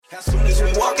As soon as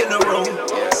we walk in the room,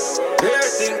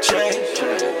 everything change.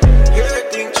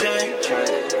 Everything change.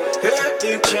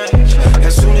 Everything change.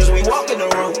 As soon as we walk in the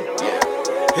room,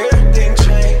 everything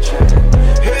change.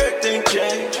 Everything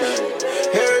change.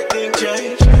 Everything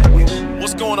change.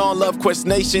 What's going on, Love Quest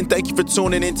Nation? Thank you for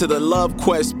tuning into the Love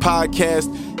Quest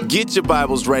podcast. Get your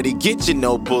Bibles ready, get your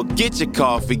notebook, get your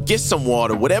coffee, get some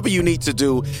water, whatever you need to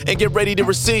do, and get ready to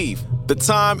receive. The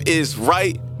time is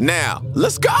right now.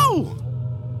 Let's go!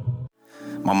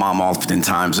 My mom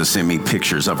oftentimes will send me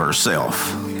pictures of herself.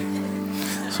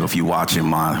 So if you're watching,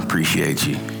 Ma, I appreciate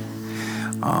you.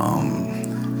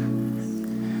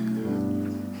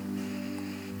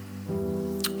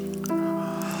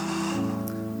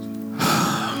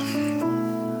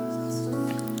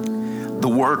 The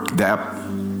work that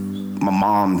my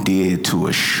mom did to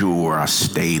assure I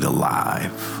stayed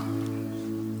alive.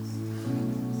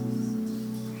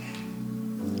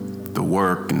 The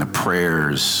work and the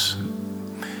prayers,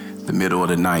 the middle of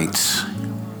the nights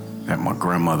that my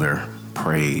grandmother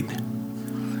prayed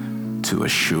to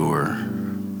assure,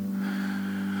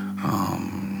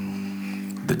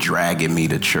 the dragging me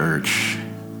to church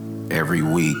every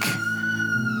week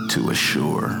to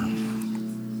assure.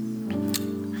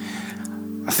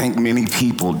 I think many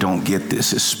people don't get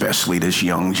this, especially this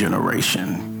young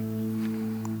generation,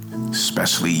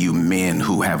 especially you men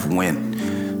who have went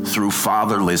through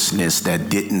fatherlessness that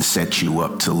didn't set you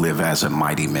up to live as a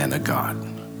mighty man of God.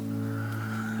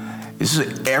 This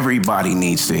is everybody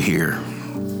needs to hear.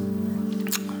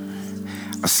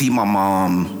 I see my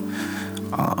mom,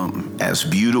 as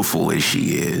beautiful as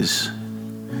she is,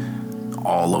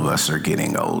 all of us are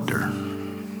getting older.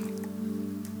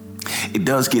 It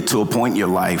does get to a point in your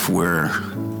life where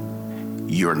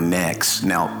you're next.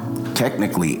 Now,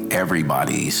 technically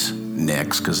everybody's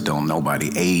next, because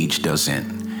age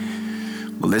doesn't.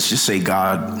 But let's just say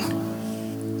God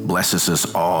blesses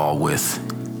us all with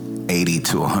 80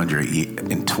 to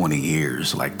 120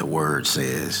 years, like the word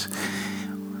says,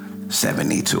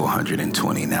 70 to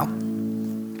 120. Now,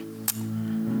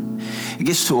 it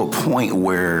gets to a point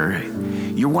where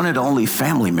you're one of the only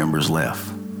family members left.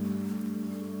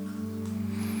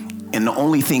 And the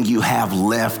only thing you have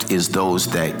left is those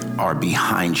that are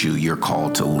behind you, you're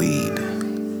called to lead.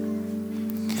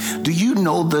 Do you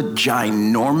know the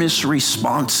ginormous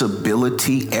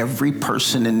responsibility every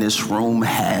person in this room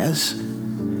has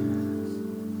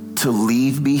to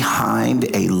leave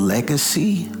behind a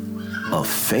legacy of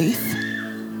faith?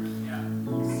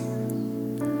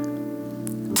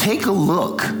 Take a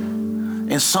look.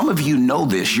 And some of you know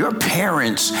this. Your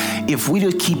parents, if we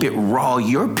just keep it raw,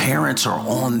 your parents are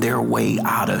on their way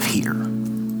out of here.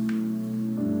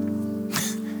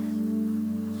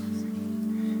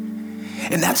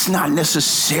 And that's not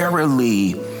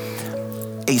necessarily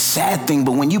a sad thing,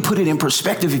 but when you put it in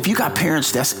perspective, if you got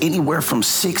parents that's anywhere from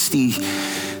 60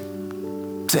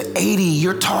 to 80,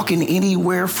 you're talking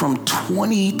anywhere from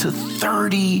 20 to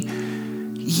 30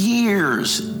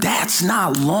 years. That's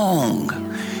not long.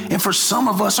 And for some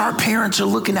of us, our parents are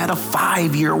looking at a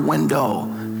 5-year window.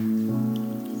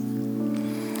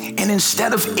 And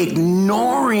instead of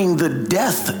ignoring the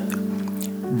death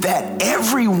that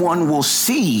everyone will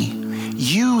see,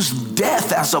 use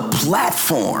death as a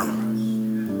platform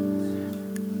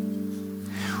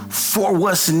for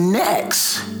what's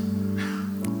next.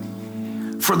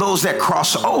 For those that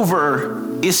cross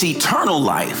over, it's eternal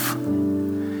life.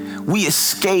 We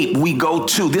escape, we go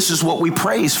to. This is what we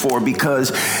praise for,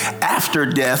 because after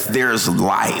death, there's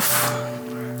life.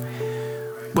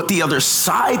 But the other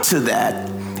side to that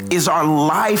is our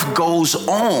life goes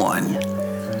on,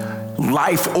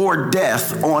 life or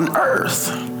death on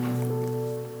earth.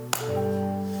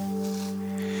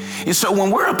 And so when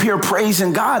we're up here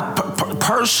praising God,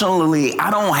 personally,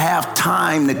 I don't have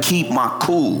time to keep my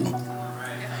cool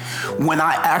when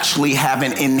I actually have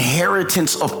an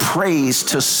inheritance of praise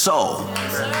to sow.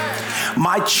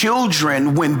 My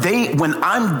children, when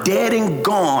I'm dead and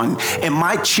gone and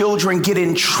my children get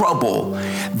in trouble,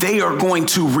 they are going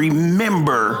to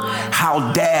remember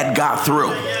how Dad got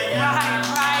through.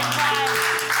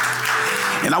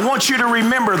 And I want you to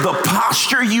remember, the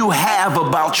posture you have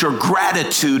about your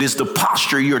gratitude is the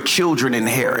posture your children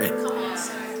inherit.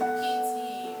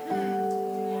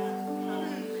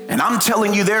 And I'm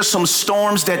telling you, there's some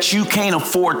storms that you can't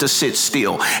afford to sit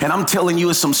still. And I'm telling you,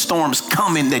 there's some storms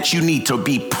coming that you need to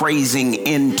be praising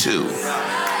into.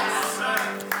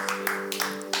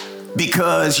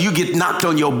 Because you get knocked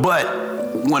on your butt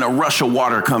when a rush of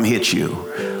water come hit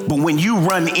you. But when you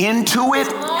run into it,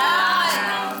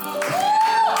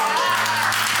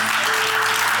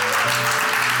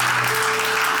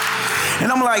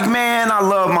 And I'm like, man, I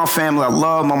love my family. I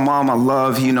love my mom. I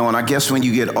love, and I guess when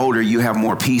you get older, you have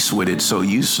more peace with it. So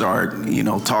you start,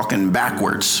 talking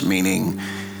backwards, meaning,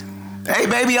 hey,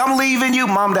 baby, I'm leaving you.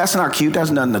 Mom, that's not cute.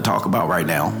 That's nothing to talk about right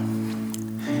now.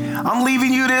 I'm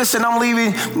leaving you this and I'm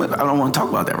leaving. I don't want to talk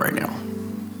about that right now.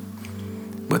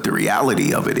 But the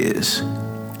reality of it is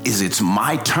it's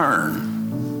my turn.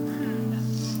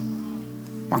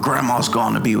 My grandma's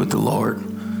gone to be with the Lord.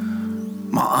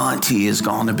 My auntie is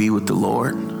gone to be with the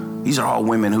Lord. These are all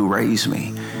women who raised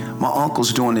me. My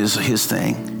uncle's doing his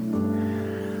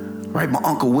thing. Right? My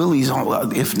Uncle Willie's,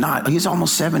 if not, he's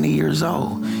almost 70 years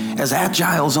old. As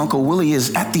agile as Uncle Willie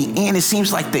is, at the end, it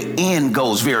seems like the end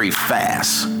goes very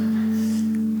fast.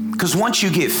 Because once you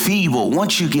get feeble,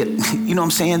 once you get,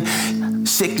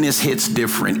 sickness hits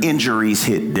different, injuries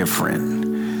hit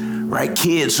different, right?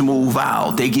 Kids move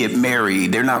out, they get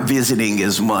married, they're not visiting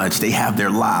as much, they have their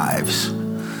lives.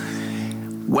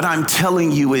 What I'm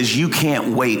telling you is you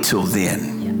can't wait till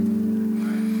then.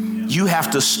 You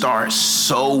have to start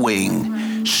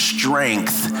sowing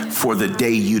strength for the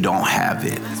day you don't have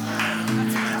it.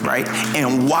 Right?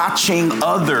 And watching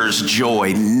others'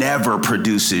 joy never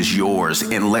produces yours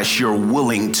unless you're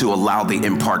willing to allow the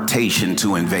impartation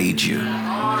to invade you.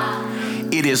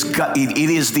 It is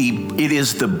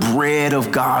the bread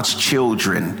of God's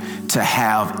children to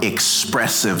have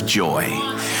expressive joy.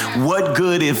 What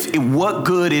good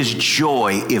is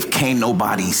joy if can't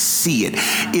nobody see it?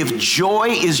 If joy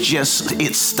is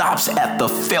it stops at the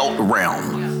felt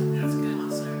realm.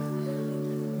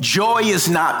 Joy is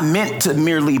not meant to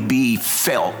merely be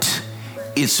felt.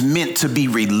 It's meant to be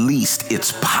released.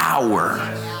 It's power.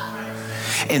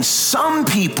 And some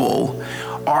people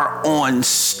are on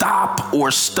stop or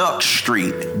stuck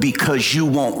street because you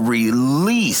won't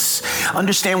release.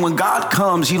 Understand, when God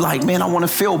comes, you're like, man, I want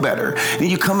to feel better.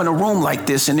 And you come in a room like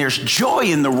this and there's joy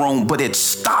in the room, but it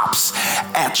stops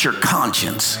at your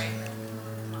conscience.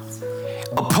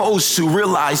 Opposed to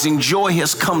realizing joy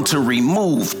has come to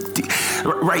remove,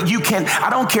 right? I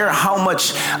don't care how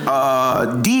much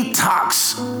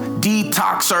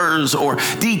detoxers or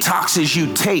detoxes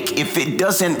you take, if it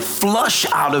doesn't flush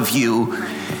out of you,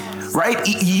 right?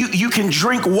 You can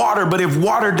drink water, but if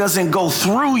water doesn't go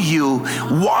through you,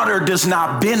 water does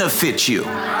not benefit you.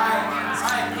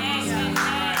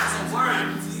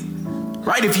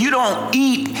 Right? If you don't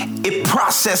eat, it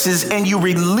processes and you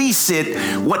release it.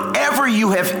 Whatever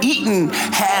you have eaten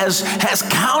has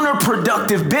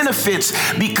counterproductive benefits,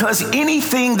 because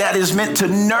anything that is meant to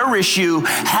nourish you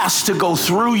has to go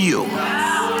through you,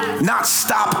 not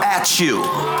stop at you.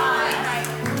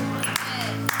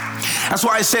 That's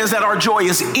why it says that our joy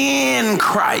is in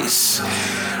Christ.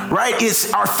 Right?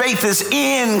 Our faith is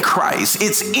in Christ.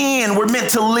 We're meant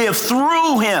to live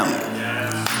through him.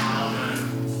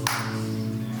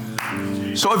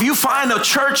 So if you find a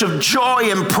church of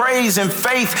joy and praise and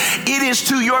faith, it is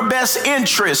to your best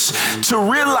interest to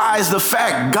realize the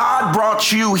fact God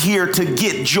brought you here to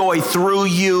get joy through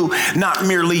you, not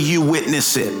merely you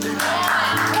witness it.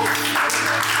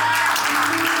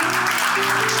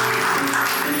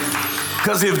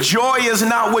 Because if joy is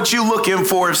not what you're looking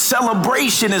for, if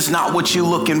celebration is not what you're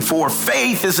looking for,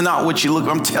 faith is not what you're looking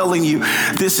for, I'm telling you,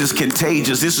 this is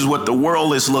contagious. This is what the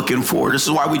world is looking for. This is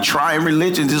why we try in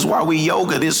religion. This is why we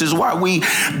yoga. This is why we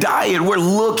diet. We're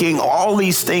looking all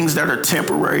these things that are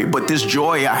temporary, but this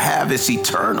joy I have is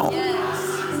eternal.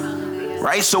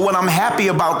 Right? So what I'm happy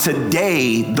about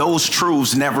today, those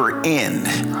truths never end.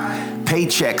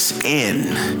 Paychecks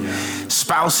end.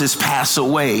 Spouses pass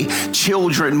away.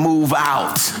 Children move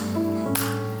out.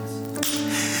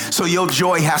 So your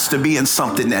joy has to be in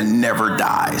something that never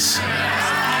dies.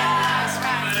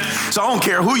 So I don't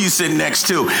care who you sitting next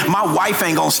to. My wife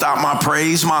ain't gonna stop my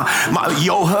praise.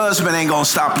 Your husband ain't gonna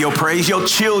stop your praise. Your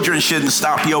children shouldn't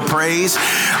stop your praise.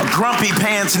 Grumpy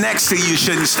pants next to you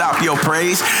shouldn't stop your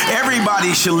praise.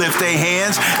 Everybody should lift their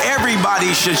hands.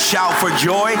 Everybody should shout for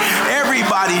joy.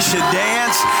 Everybody should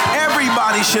dance.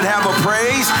 Everybody should have a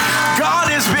praise.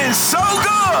 God has been so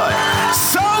good,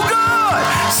 so good,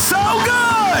 so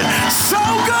good, so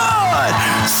good,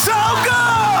 so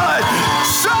good,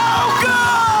 so good.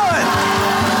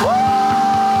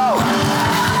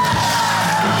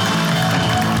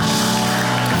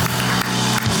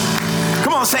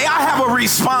 Say, I have a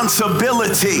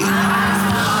responsibility.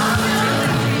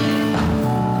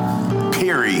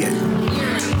 Period.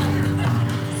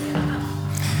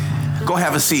 Go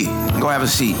have a seat. Go have a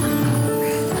seat.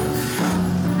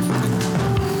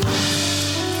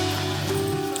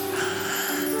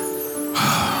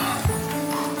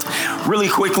 Really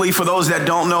quickly, for those that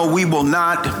don't know, we will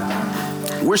not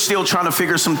we're still trying to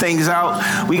figure some things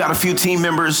out. We got a few team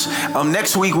members.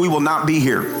 Next week, we will not be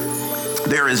here.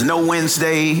 There is no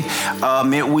Wednesday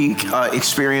midweek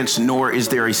experience, nor is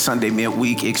there a Sunday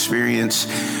midweek experience.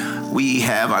 We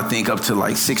have, I think, up to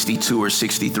like 62 or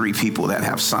 63 people that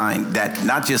have signed, that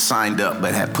not just signed up,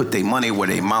 but have put their money where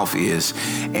their mouth is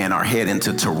and are heading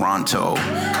to Toronto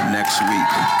next week.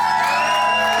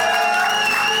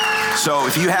 So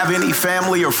if you have any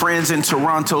family or friends in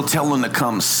Toronto, tell them to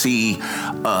come see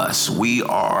us. We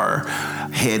are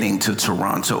heading to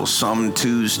Toronto some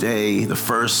Tuesday. The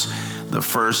first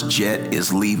jet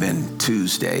is leaving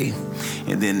Tuesday,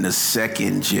 and then the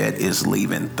second jet is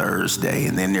leaving Thursday,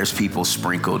 and then there's people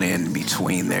sprinkled in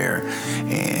between there,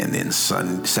 and then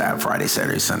Friday,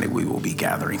 Saturday, Sunday, we will be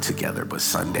gathering together, but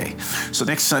Sunday. So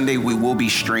next Sunday, we will be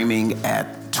streaming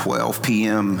at 12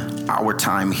 p.m. our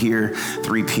time here,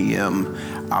 3 p.m.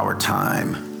 our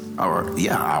time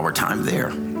there.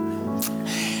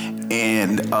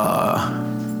 And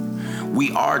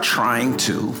we are trying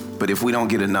to, but if we don't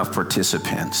get enough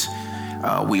participants,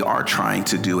 we are trying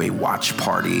to do a watch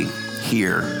party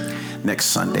here next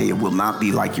Sunday. It will not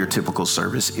be like your typical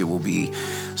service. It will be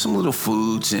some little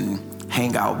foods and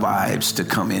hangout vibes to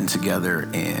come in together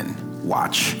and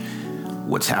watch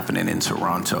what's happening in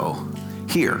Toronto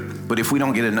here. But if we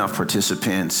don't get enough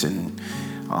participants and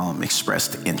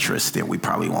expressed interest, then we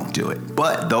probably won't do it.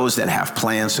 But those that have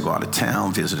plans to go out of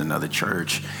town, visit another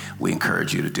church, we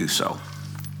encourage you to do so.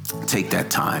 Take that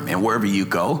time. And wherever you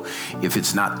go, if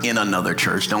it's not in another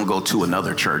church, don't go to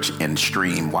another church and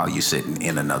stream while you're sitting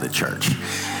in another church.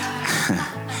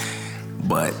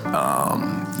 But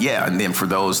and then for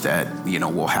those that,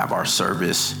 we'll have our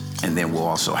service, and then we'll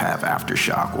also have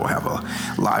Aftershock. We'll have a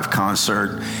live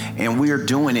concert, and we are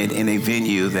doing it in a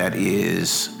venue that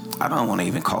is, I don't want to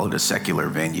even call it a secular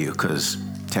venue, because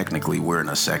technically we're in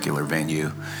a secular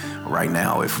venue right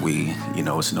now. If we,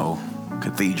 it's no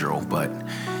cathedral, but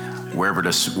wherever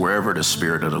the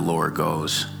Spirit of the Lord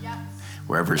goes,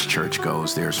 wherever His church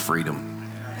goes, there's freedom.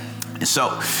 And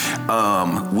so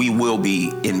we will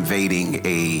be invading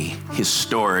a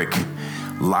historic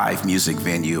live music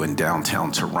venue in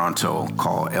downtown Toronto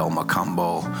called El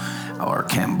Macambo, or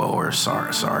Cambo, or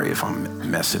sorry if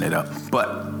I'm messing it up.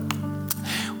 But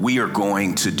we are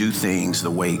going to do things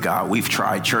the way God. We've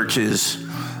tried churches.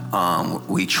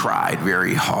 We tried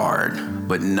very hard,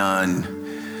 but none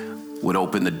would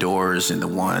open the doors, and the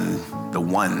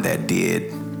one that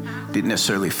didn't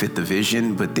necessarily fit the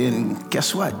vision. But then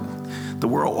guess what? The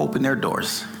world opened their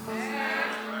doors.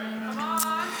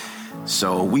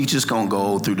 So we just gonna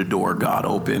go through the door God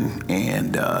opened,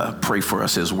 and pray for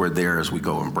us as we're there as we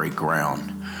go and break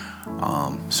ground.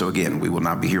 So again, we will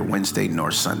not be here Wednesday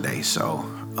nor Sunday. So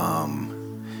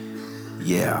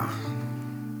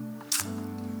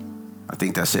I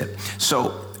think that's it.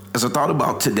 So as I thought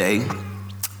about today,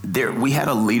 we had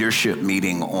a leadership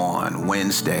meeting on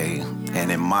Wednesday,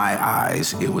 and in my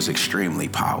eyes, it was extremely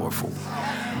powerful.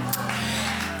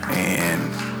 And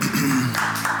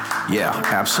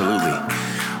absolutely.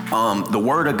 The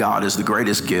Word of God is the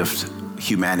greatest gift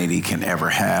humanity can ever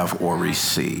have or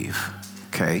receive.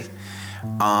 Okay?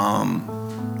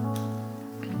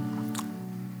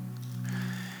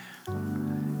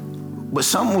 But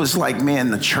someone was like,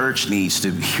 man, the church needs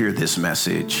to hear this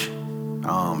message.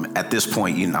 At this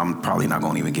point, I'm probably not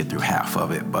going to even get through half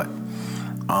of it, but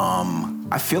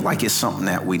I feel like it's something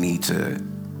that we need to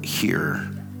hear.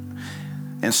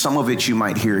 And some of it you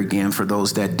might hear again. For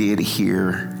those that did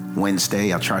hear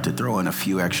Wednesday, I tried to throw in a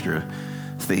few extra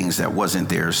things that wasn't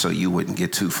there so you wouldn't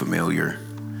get too familiar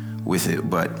with it,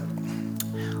 but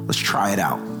let's try it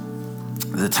out.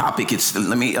 The topic,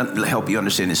 let me help you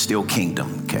understand, it's still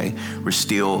kingdom, okay? We're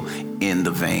still in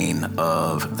the vein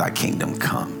of thy kingdom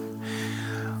come.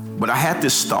 But I had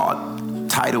this thought,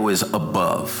 title is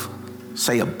above.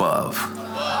 Say above.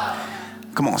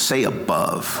 Come on, say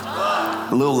above.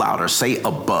 A little louder, say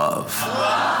above.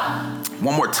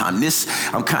 One more time.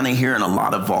 I'm kind of hearing a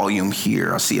lot of volume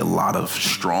here. I see a lot of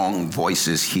strong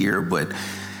voices here, but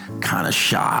kind of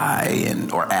shy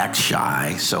or act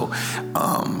shy. So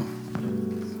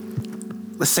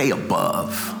let's say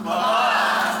above.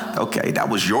 Okay, that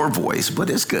was your voice, but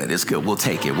it's good. It's good. We'll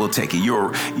take it.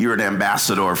 You're an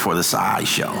ambassador for the Sahai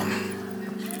Show.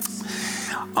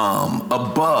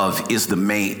 Above is the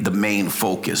main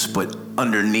focus, but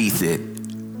underneath it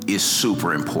is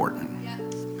super important,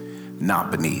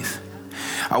 not beneath.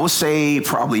 I would say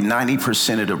probably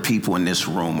 90% of the people in this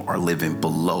room are living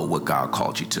below what God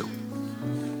called you to.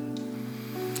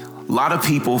 A lot of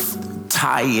people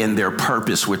tie in their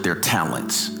purpose with their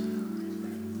talents.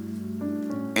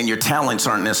 And your talents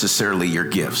aren't necessarily your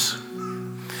gifts.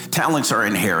 Talents are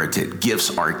inherited.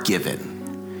 Gifts are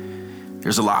given.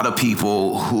 There's a lot of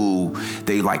people who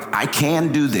I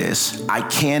can do this, I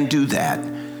can do that,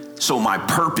 so my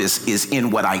purpose is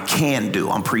in what I can do.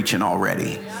 I'm preaching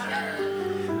already.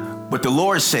 But the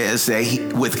Lord says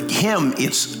that with him,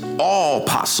 it's all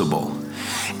possible.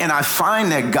 And I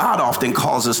find that God often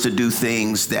calls us to do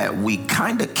things that we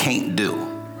kind of can't do.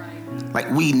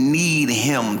 Like we need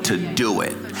him to do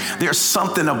it. There's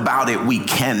something about it we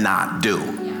cannot do,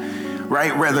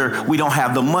 right? Whether we don't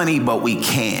have the money, but we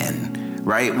can,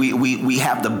 right? We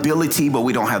have the ability, but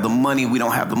we don't have the money. We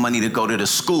don't have the money to go to the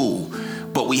school,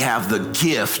 but we have the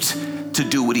gift to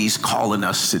do what he's calling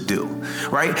us to do,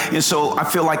 right? And so I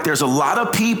feel like there's a lot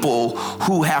of people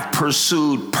who have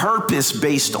pursued purpose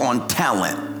based on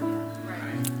talent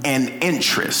and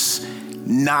interests,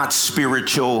 not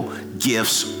spiritual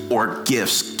gifts or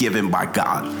gifts given by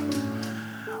God,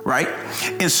 right?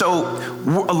 And so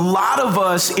a lot of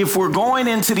us, if we're going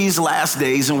into these last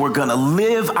days and we're gonna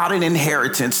live out an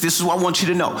inheritance, this is what I want you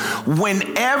to know.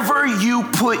 Whenever you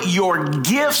put your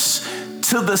gifts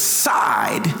to the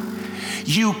side,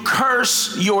 you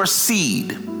curse your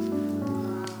seed.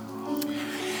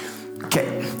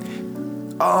 Okay.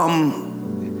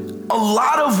 A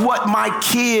lot of what my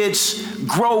kids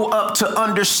grow up to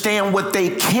understand what they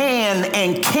can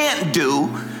and can't do,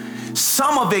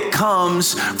 some of it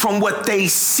comes from what they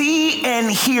see and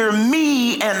hear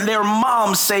me and their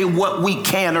mom say what we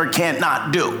can or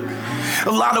cannot do.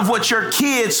 A lot of what your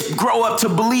kids grow up to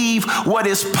believe what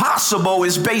is possible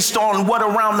is based on what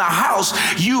around the house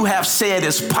you have said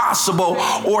is possible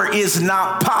or is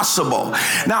not possible.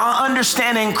 Now, I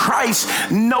understand in Christ,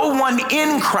 no one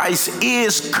in Christ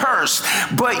is cursed,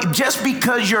 but just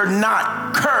because you're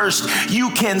not cursed,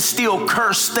 you can still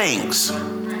curse things.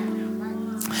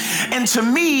 And to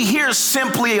me, here's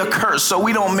simply a curse, so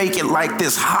we don't make it like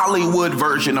this Hollywood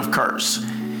version of curse.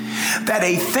 That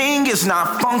a thing is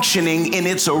not functioning in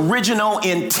its original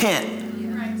intent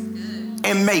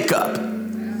and makeup.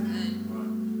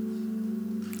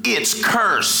 It's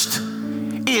cursed.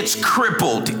 It's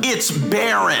crippled. It's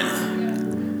barren.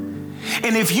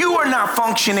 And if you are not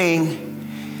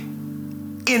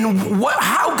functioning in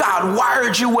how God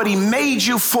wired you, what he made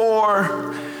you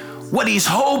for, what he's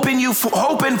hoping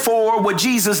for, what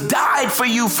Jesus died for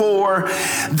you for,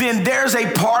 then there's a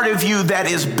part of you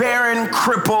that is barren,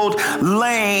 crippled,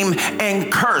 lame, and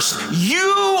cursed.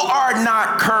 You are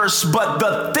not cursed, but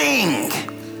the thing.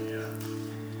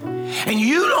 And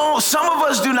some of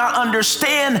us do not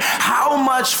understand how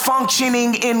much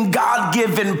functioning in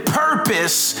God-given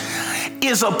purpose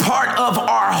is a part of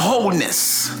our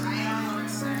wholeness.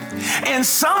 And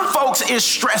some folks is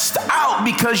stressed out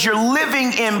because you're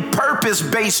living in purpose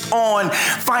based on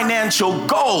financial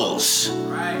goals.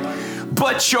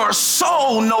 But your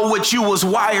soul know what you was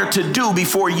wired to do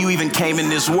before you even came in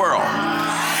this world.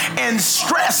 And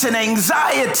stress and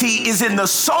anxiety is in the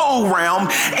soul realm,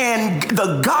 and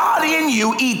the God in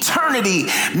you, eternity,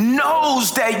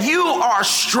 knows that you are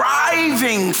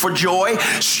striving for joy,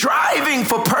 striving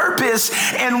for purpose,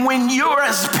 and when you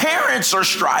as parents are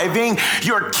striving,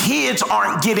 your kids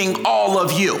aren't getting all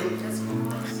of you.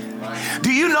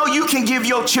 Do you know you can give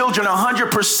your children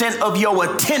 100% of your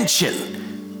attention,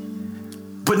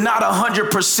 but not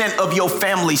 100% of your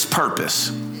family's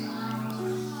purpose?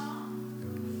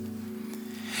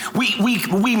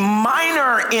 We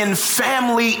minor in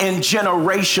family and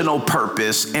generational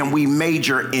purpose, and we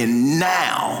major in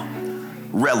now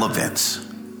relevance.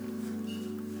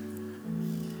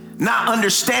 Not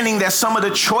understanding that some of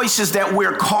the choices that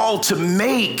we're called to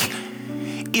make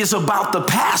is about the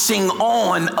passing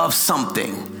on of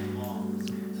something.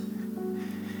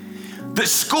 The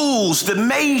schools, the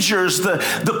majors,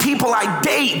 the people I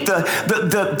date,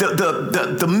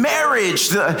 the marriage,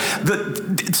 the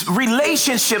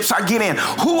relationships I get in,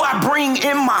 who I bring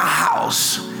in my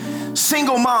house.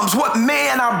 Single moms, what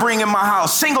man I bring in my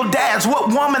house. Single dads, what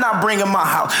woman I bring in my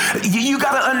house. You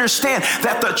got to understand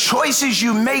that the choices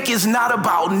you make is not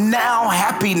about now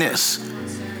happiness.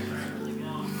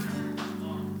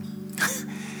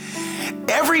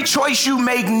 Every choice you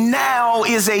make now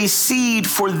is a seed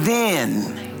for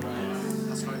then.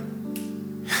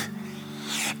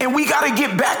 And we got to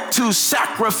get back to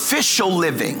sacrificial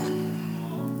living.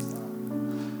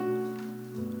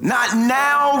 Not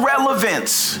now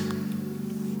relevance.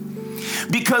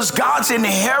 Because God's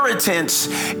inheritance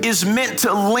is meant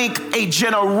to link a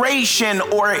generation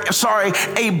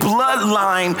a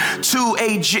bloodline to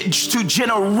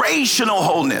generational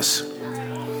wholeness.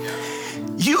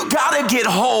 You gotta get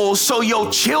whole so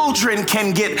your children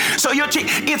can get,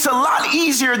 it's a lot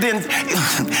easier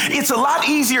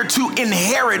to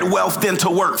inherit wealth than to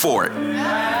work for it.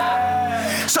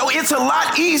 So it's a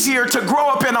lot easier to grow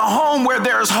up in a home where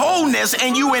there's wholeness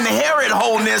and you inherit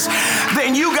wholeness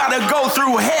than you gotta go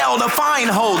through hell to find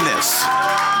wholeness.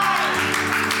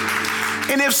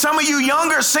 And if some of you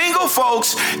younger single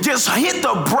folks just hit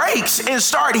the brakes and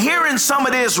start hearing some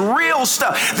of this real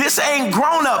stuff, this ain't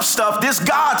grown-up stuff, this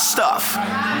God stuff.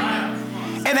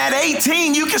 And at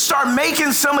 18, you can start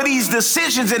making some of these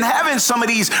decisions and having some of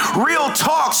these real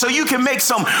talks so you can make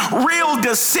some real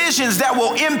decisions that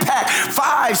will impact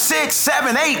 5, 6,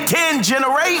 7, 8, 10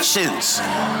 generations.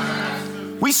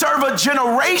 We serve a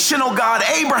generational God,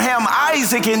 Abraham,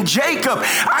 Isaac, and Jacob.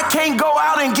 I can't go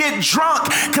out and get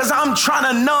drunk because I'm trying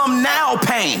to numb now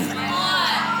pain.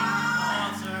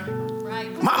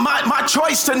 My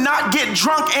choice to not get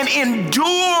drunk and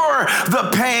endure the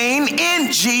pain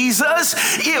in Jesus,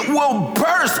 it will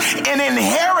birth an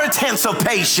inheritance of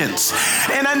patience,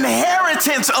 an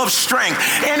inheritance of strength,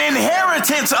 an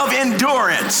inheritance of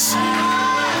endurance.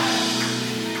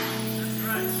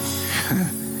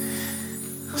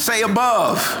 Say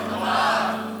above.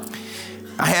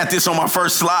 I had this on my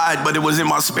first slide, but it was in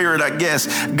my spirit, I guess.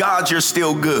 God, you're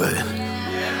still good.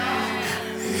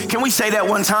 Can we say that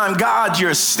one time? God,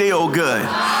 you're still good.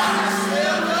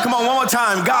 Come on, one more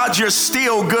time. God, you're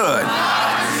still good.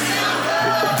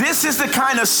 This is the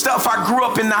kind of stuff I grew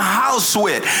up in the house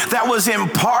with that was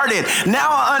imparted. Now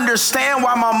I understand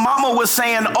why my mama was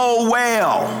saying, oh,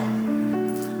 well.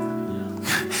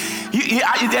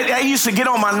 I used to get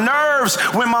on my nerves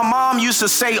when my mom used to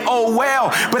say, oh,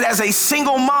 well. But as a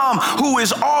single mom who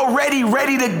is already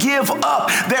ready to give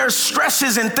up, there's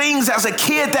stresses and things as a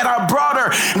kid that I brought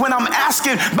her. When I'm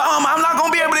asking, Mom, I'm not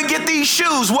going to be able to get these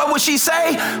shoes, what would she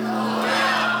say?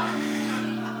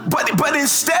 But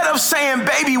instead of saying,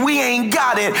 baby, we ain't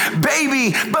got it,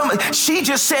 baby, but she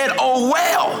just said, oh,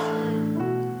 well.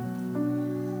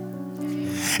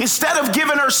 Instead of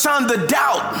giving her son the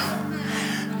doubt,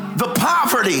 the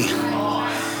poverty,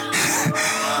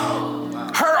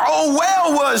 her oh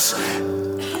well was,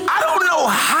 I don't know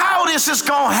how this is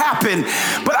gonna happen,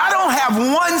 but I don't have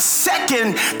 1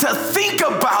 second to think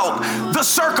about the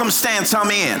circumstance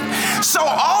I'm in. So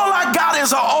all I got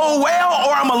is a oh well,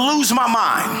 or I'm gonna lose my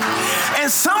mind. And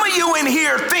some of you in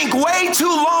here think way too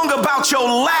long about your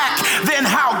lack than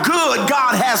how good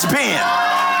God has been.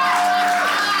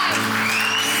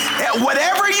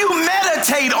 Whatever you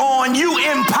meditate on, you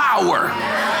empower.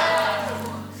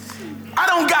 I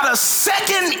don't got a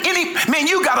second, man,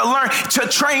 you got to learn to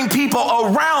train people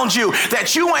around you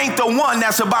that you ain't the one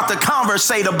that's about to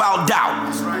conversate about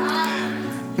doubt.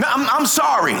 No, I'm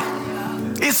sorry.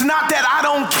 It's not that I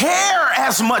don't care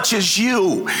as much as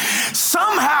you.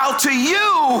 Somehow to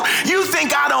you, you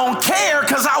think I don't care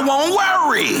because I won't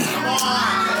worry.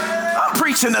 I'm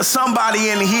preaching to somebody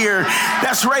in here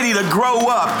that's ready to grow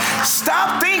up.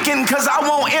 Stop thinking because I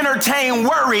won't entertain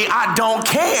worry, I don't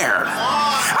care.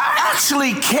 I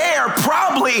actually care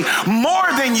probably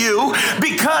more than you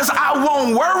because I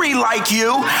won't worry like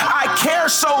you. I care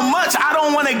so much I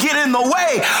don't want to get in the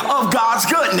way of God's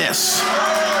goodness.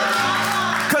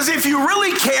 Because if you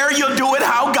really care, you'll do it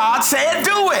how God said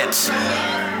do it.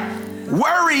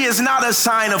 Worry is not a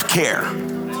sign of care.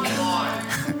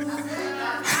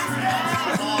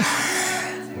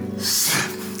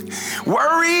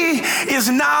 Worry is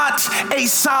not a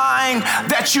sign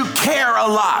that you care a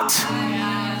lot.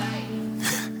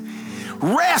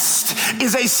 Rest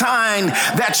is a sign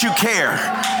that you care.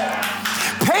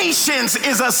 Patience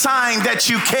is a sign that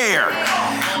you care.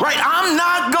 Right? I'm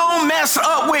not going to mess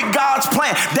up with God's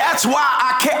plan. That's why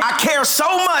I care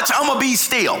so much, I'm going to be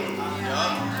still.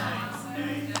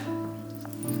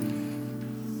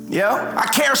 Yeah, I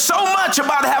care so much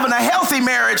about having a healthy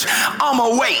marriage, I'm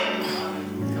going to wait.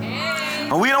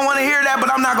 We don't want to hear that, but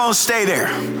I'm not going to stay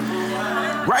there.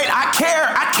 Right? I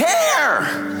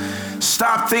care.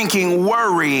 Stop thinking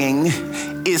worrying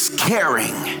is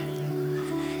caring.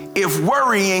 If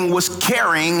worrying was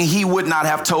caring, he would not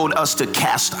have told us to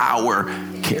cast our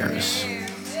cares.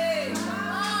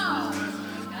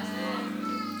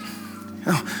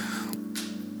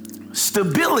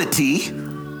 Stability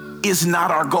is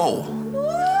not our goal.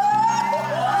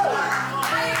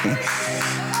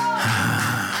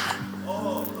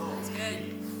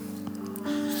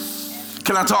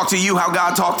 Can I talk to you how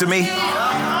God talked to me?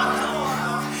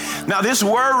 Now, this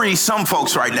worries some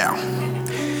folks right now.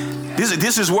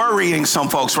 This is worrying some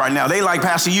folks right now. They like,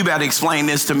 Pastor, you better explain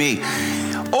this to me.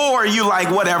 Or you like,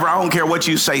 whatever, I don't care what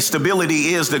you say.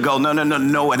 Stability is the goal.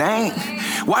 No, it ain't.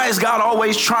 Why is God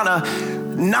always trying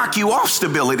to knock you off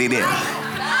stability then.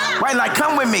 Right? Like,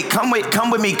 come with me. Come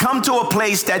with me. Come to a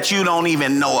place that you don't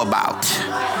even know about.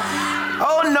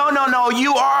 Oh, no.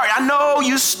 I know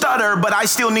you stutter, but I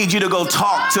still need you to go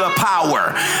talk to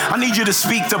power. I need you to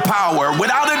speak to power.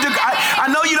 Without a degree, I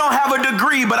know you don't have a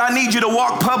degree, but I need you to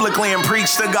walk publicly and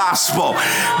preach the gospel.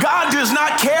 God does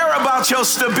not care about your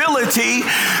stability,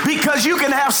 because you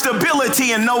can have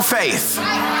stability and no faith.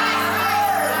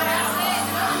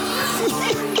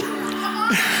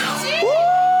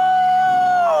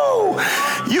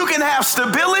 You can have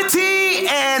stability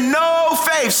and no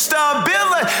faith.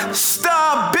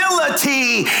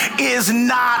 Stability is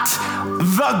not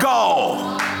the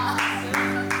goal.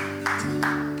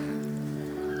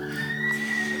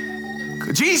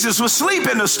 Jesus was asleep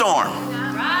in the storm.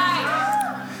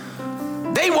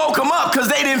 They woke him up because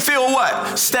they didn't feel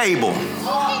what? Stable.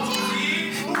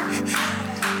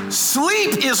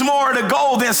 Sleep is more the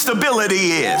goal than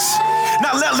stability is.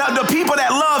 Now, the people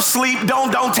that love sleep,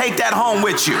 don't take that home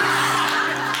with you.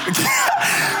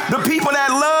 The people that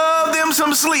love them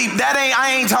some sleep,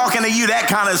 I ain't talking to you that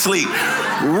kind of sleep.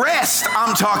 Rest,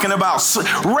 I'm talking about.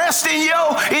 Rest in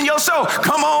your soul.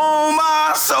 Come on,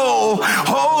 my soul.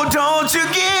 Oh, don't you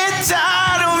get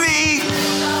tired of me.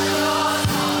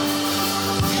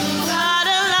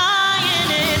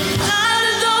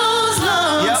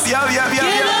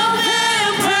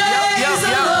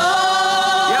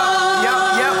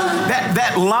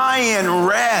 That lion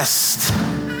rest.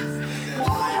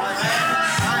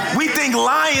 We think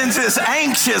lions is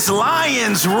anxious.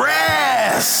 Lions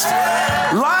rest.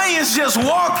 Lions just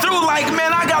walk through like,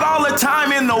 man, I got all the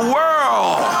time in the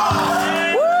world.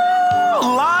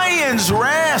 Woo! Lions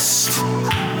rest.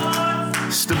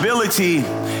 Stability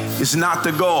is not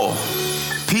the goal.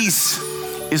 Peace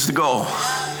is the goal.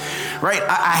 Right?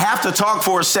 I have to talk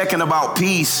for a second about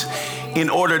peace in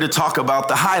order to talk about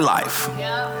the high life.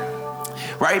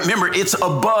 Right? Remember, it's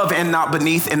above and not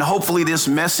beneath. And hopefully this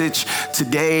message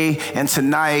today and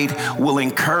tonight will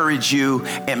encourage you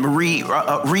and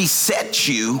reseat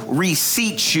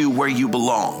you where you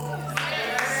belong.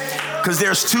 Because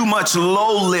there's too much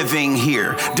low living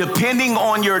here. Depending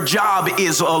on your job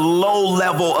is a low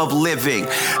level of living.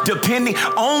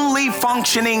 Only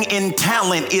functioning in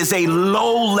talent is a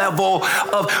low level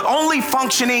of, only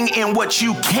functioning in what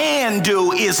you can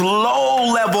do is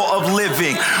low level of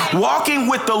living. Walking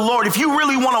with the Lord, if you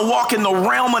really want to walk in the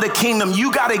realm of the kingdom,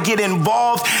 you got to get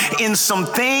involved in some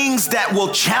things that will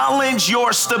challenge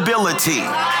your stability.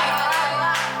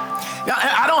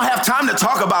 I don't have time to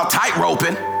talk about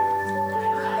tight-roping.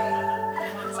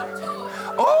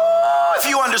 Oh, if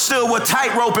you understood what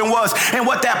tight-roping was and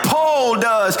what that pole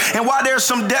does and why there's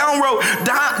some downward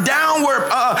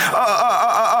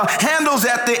handles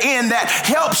at the end that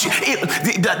helps you.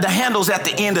 The handles at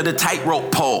the end of the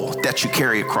tightrope pole that you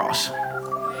carry across.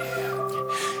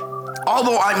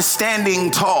 Although I'm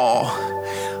standing tall,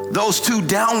 those two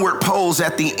downward poles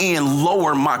at the end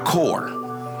lower my core.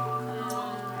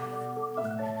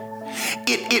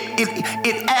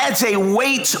 It adds a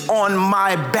weight on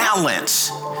my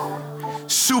balance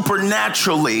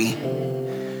supernaturally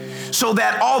so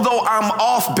that although I'm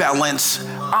off balance,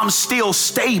 I'm still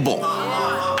stable.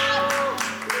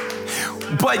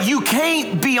 But you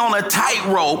can't be on a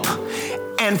tightrope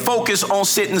and focus on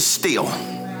sitting still.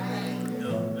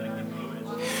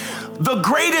 The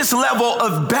greatest level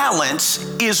of balance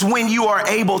is when you are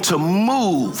able to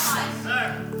move.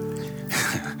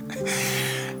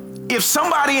 If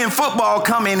somebody in football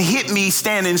come and hit me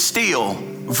standing still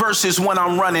versus when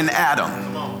I'm running at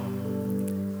them.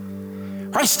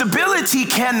 Right? Stability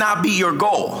cannot be your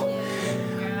goal.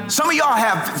 Some of y'all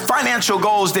have financial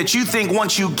goals that you think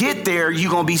once you get there,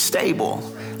 you're going to be stable.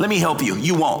 Let me help you.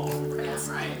 You won't.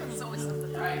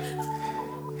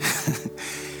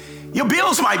 Your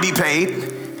bills might be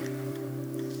paid.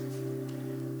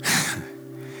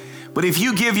 But if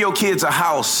you give your kids a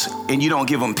house and you don't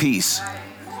give them peace,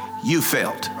 you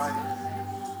failed.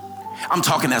 I'm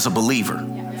talking as a believer.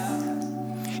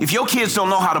 If your kids don't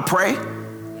know how to pray,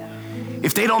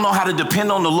 if they don't know how to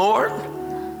depend on the Lord,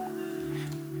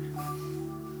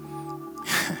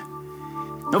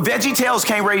 no, Veggie Tales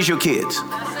can't raise your kids.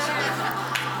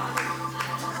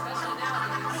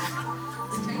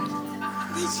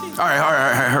 All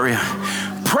right, hurry up.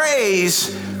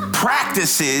 Praise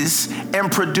practices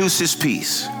and produces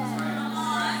peace.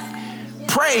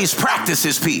 Praise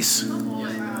practices peace.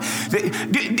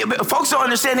 Folks don't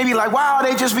understand. They be like, wow,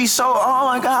 they just be so, oh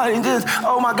my God, and just,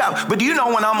 oh my God. But do you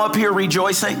know when I'm up here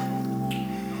rejoicing,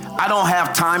 I don't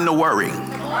have time to worry.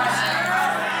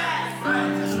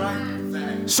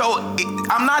 So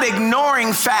I'm not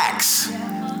ignoring facts.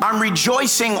 I'm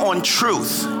rejoicing on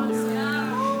truth.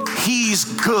 He's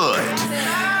good.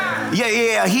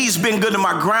 Yeah, he's been good to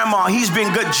my grandma. He's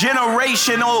been good.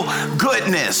 Generational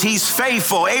goodness. He's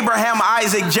faithful. Abraham,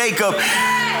 Isaac, Jacob,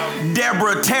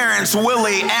 Deborah, Terrence,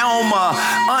 Willie, Alma,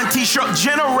 Auntie Shirley,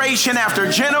 generation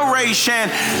after generation.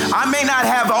 I may not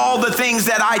have all the things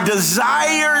that I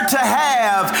desire to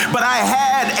have, but I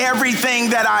had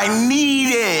everything that I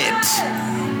needed.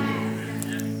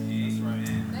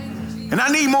 And I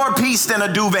need more peace than a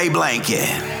duvet blanket.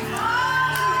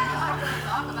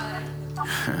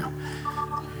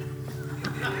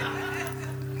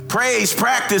 Praise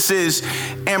practices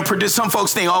and produce. Some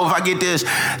folks think, oh, if I get this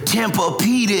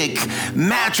Tempur-Pedic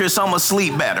mattress, I'm going to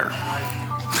sleep better.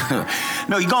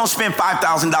 No, you're going to spend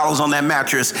 $5,000 on that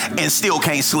mattress and still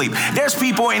can't sleep. There's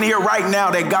people in here right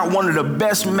now that got one of the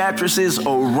best mattresses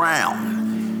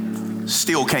around,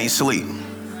 still can't sleep.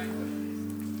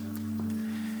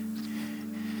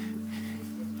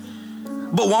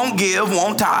 But won't give,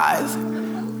 won't tithe.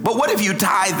 But what if you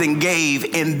tithe and gave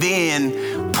and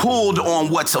then pulled on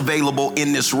what's available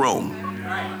in this room?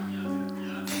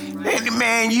 And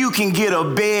man, you can get a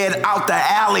bed out the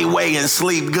alleyway and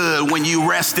sleep good when you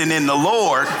resting in the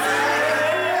Lord.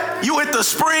 You at the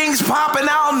springs popping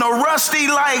out in the rusty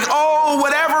like, oh,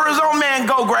 whatever is on, man,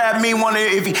 go grab me one.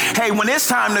 Hey, when it's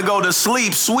time to go to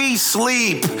sleep, sweet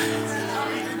sleep.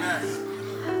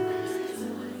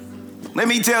 Let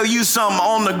me tell you something,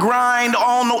 on the grind,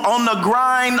 on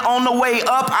the way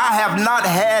up, I have not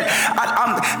had,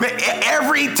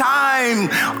 every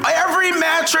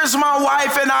mattress my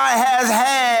wife and I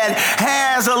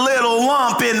has a little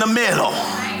lump in the middle.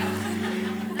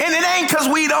 And it ain't because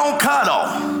we don't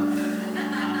cuddle.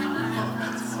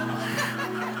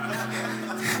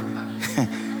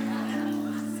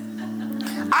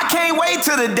 I can't wait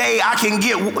till the day I can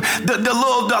get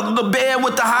the bed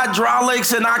with the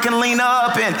hydraulics and I can lean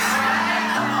up and,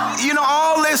 you know,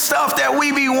 all this stuff that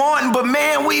we be wanting, but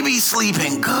man, we be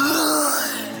sleeping good.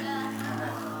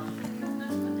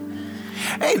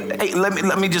 Hey,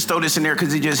 let me just throw this in there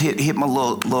because it just hit my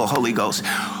little Holy Ghost.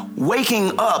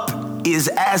 Waking up is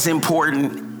as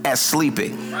important as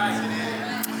sleeping.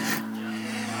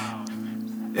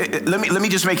 Let me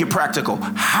just make it practical.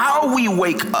 How we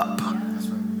wake up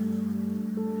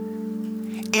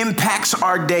impacts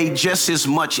our day just as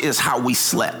much as how we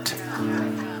slept.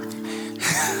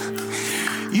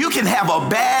 You can have a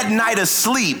bad night of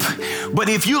sleep, but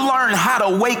if you learn how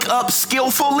to wake up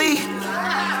skillfully,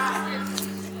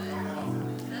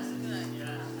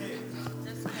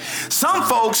 some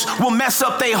folks will mess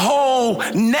up their whole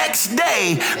next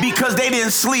day because they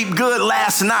didn't sleep good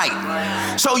last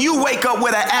night. So you wake up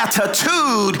with an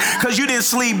attitude because you didn't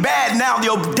sleep bad. Now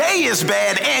your day is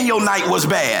bad and your night was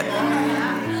bad.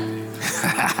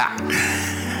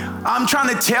 I'm trying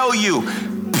to tell you,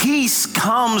 peace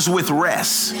comes with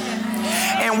rest.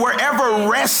 And wherever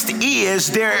rest is,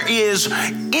 there is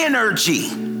energy.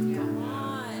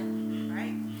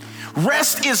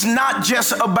 Rest is not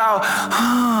just about,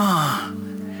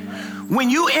 when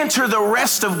you enter the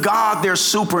rest of God, there's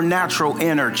supernatural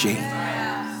energy.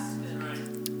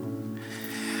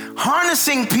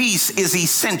 Harnessing peace is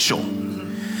essential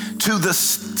to the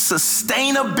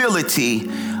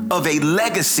sustainability of a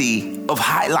legacy of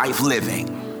high life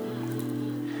living.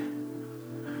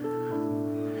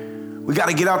 We got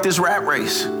to get out this rat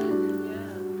race.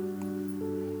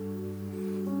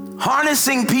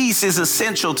 Harnessing peace is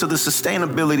essential to the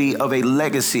sustainability of a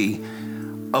legacy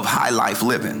of high life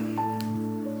living.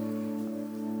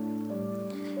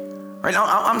 Right now,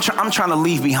 I'm trying to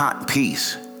leave behind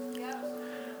peace.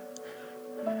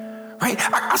 Right,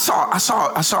 I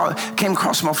saw, came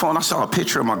across my phone. I saw a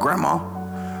picture of my grandma,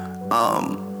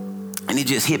 and it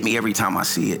just hit me every time I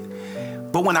see it.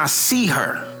 But when I see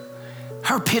her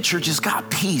picture just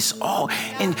got peace.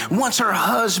 And once her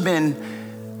husband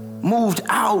moved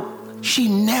out, she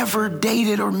never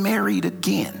dated or married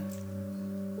again.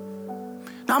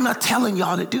 Now, I'm not telling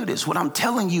y'all to do this. What I'm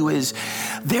telling you is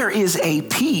there is a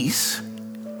peace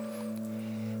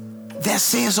that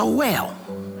says, oh, well.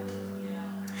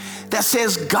 That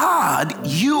says, God,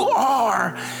 you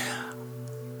are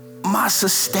my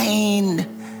sustain.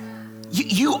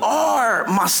 You are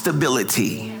my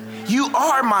stability. You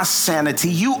are my sanity.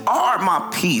 You are my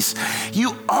peace.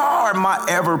 You are my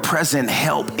ever-present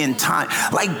help in time.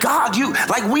 Like God,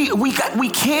 we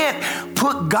can't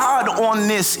put God on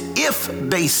this if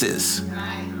basis.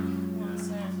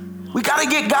 We got to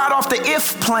get God off the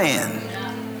if plan.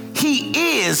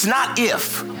 He is, not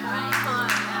if.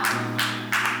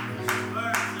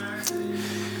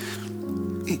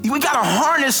 We got to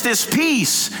harness this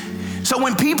peace So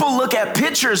when people look at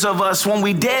pictures of us when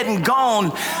we dead and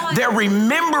gone, their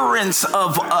remembrance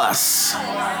of us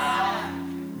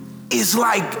is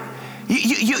like,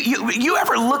 you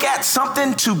ever look at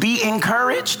something to be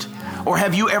encouraged? Or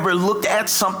have you ever looked at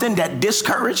something that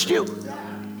discouraged you?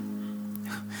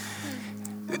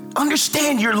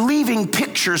 Understand you're leaving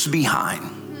pictures behind.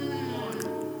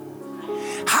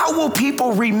 How will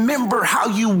people remember how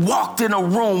you walked in a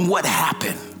room? What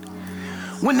happened?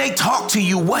 When they talk to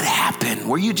you, what happened?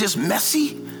 Were you just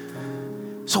messy?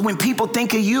 So when people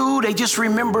think of you, they just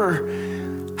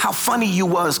remember how funny you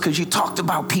was because you talked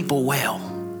about people well.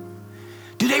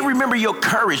 Do they remember your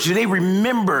courage? Do they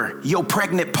remember your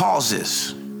pregnant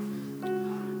pauses?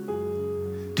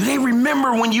 Do they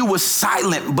remember when you were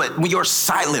silent, but when your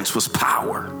silence was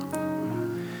power?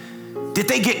 Did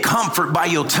they get comfort by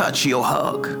your touch, your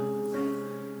hug?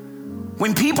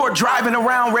 When people are driving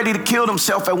around ready to kill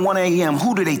themselves at 1 a.m.,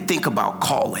 who do they think about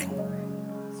calling?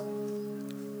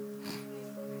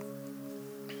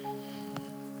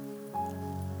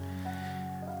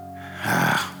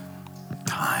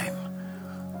 Time.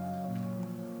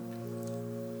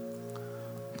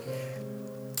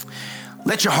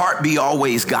 Let your heart be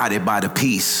always guided by the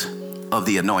peace of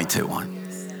the Anointed One.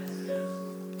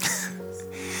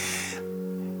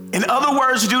 In other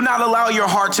words, do not allow your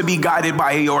heart to be guided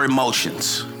by your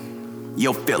emotions,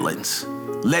 your feelings.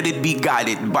 Let it be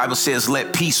guided. The Bible says,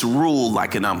 let peace rule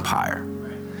like an umpire.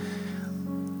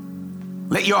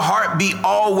 Let your heart be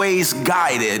always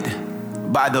guided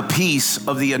by the peace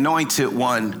of the Anointed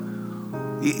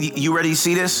One. You ready to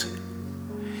see this?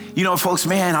 You know, folks,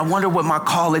 man, I wonder what my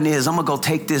calling is. I'm going to go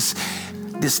take this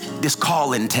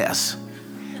calling test.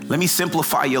 Let me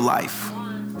simplify your life.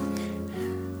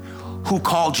 Who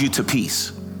called you to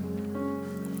peace?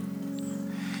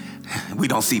 We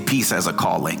don't see peace as a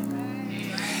calling.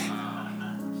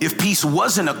 If peace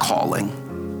wasn't a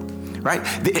calling, right,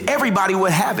 everybody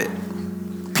would have it.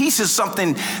 Peace is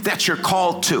something that you're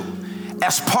called to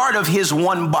as part of his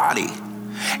one body.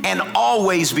 And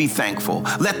always be thankful.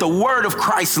 Let the word of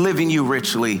Christ live in you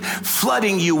richly,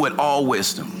 flooding you with all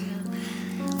wisdom.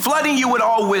 Flooding you with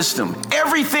all wisdom.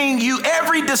 Every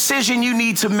decision you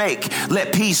need to make,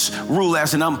 let peace rule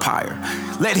as an umpire.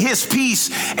 Let his peace,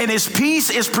 and his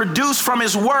peace is produced from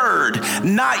his word,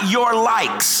 not your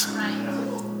likes.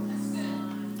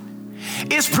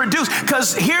 It's produced,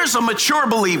 because here's a mature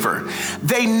believer.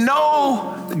 They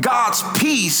know God's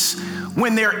peace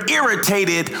when they're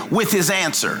irritated with his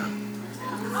answer.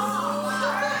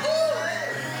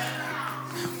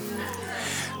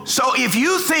 So if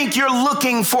you think you're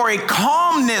looking for a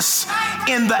calmness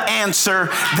in the answer,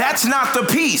 that's not the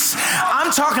peace. I'm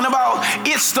talking about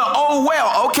it's the, oh,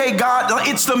 well, okay, God,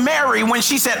 it's the Mary when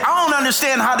she said, I don't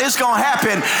understand how this gonna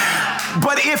happen,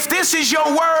 but if this is your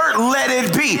word, let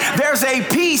it be. There's a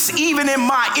peace even in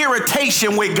my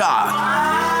irritation with God.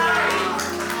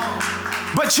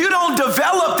 But you don't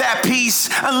develop that peace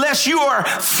unless you are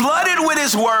flooded with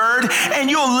his word and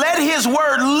you'll let his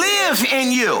word live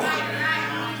in you.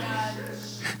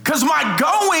 Because my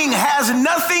going has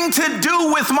nothing to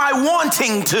do with my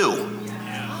wanting to.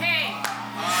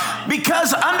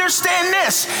 Because understand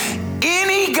this,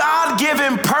 any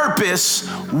God-given purpose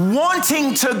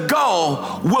wanting to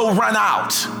go will run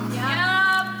out.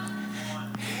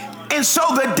 And so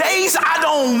the days I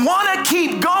don't want to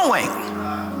keep going,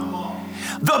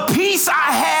 the peace I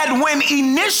had when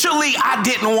initially I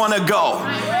didn't want to go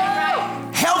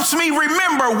helps me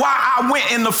remember why I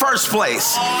went in the first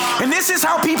place. And this is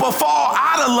how people fall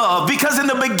out of love, because in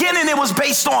the beginning it was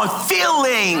based on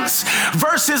feelings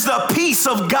versus the peace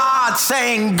of God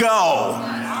saying go.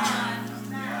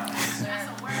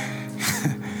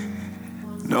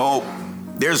 No,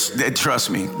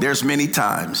 trust me, there's many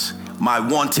times my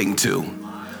wanting to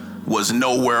was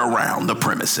nowhere around the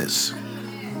premises.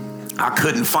 I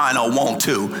couldn't find a want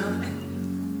to,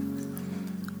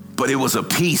 but it was a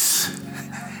peace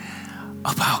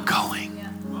about going.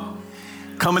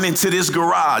 Coming into this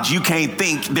garage, you can't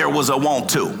think there was a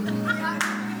want to.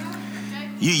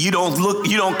 You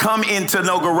don't come into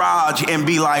no garage and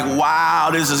be like,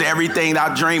 wow, this is everything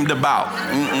I dreamed about.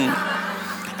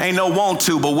 Ain't no want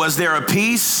to, but was there a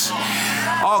peace?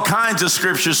 All kinds of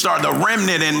scriptures started, the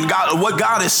remnant and God, what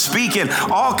God is speaking,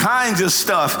 all kinds of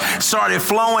stuff started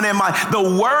flowing in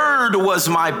the word was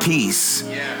my peace,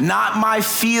 not my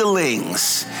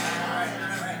feelings.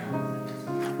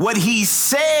 What he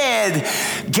said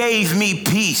gave me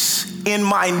peace in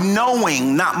my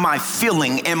knowing, not my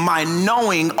feeling, and my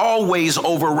knowing always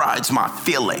overrides my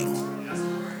feeling.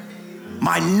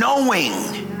 My knowing.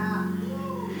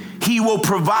 He will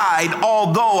provide,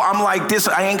 although I'm like this,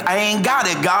 I ain't got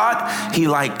it, God. He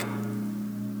like,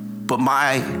 but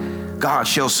my God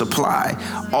shall supply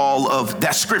all of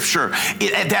that scripture.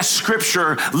 That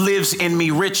scripture lives in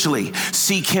me richly.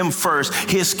 Seek him first,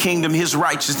 his kingdom, his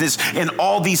righteousness, and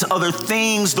all these other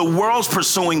things the world's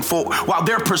pursuing for. While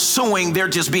they're pursuing, they're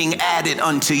just being added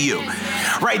unto you.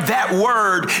 Right? That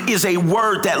word is a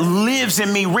word that lives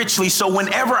in me richly. So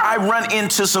whenever I run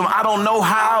into some I don't know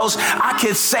hows, I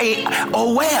can say,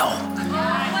 oh well.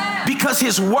 Because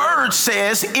his word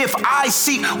says, if I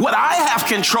seek, what I have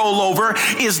control over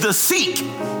is the seek.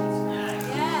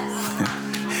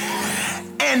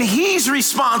 And he's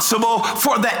responsible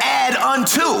for the add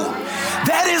unto.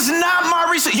 That is not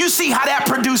my reason. You see how that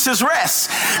produces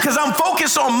rest. Because I'm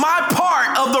focused on my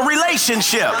part of the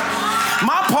relationship.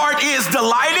 My part is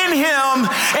delight in him,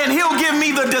 and he'll give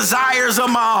me the desires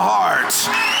of my heart.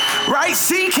 Right?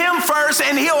 Seek him first,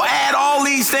 and he'll add all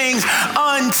these things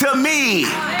unto me.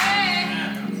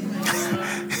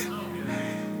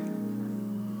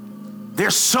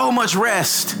 There's so much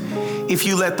rest if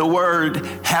you let the word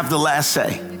have the last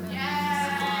say.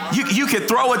 You can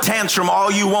throw a tantrum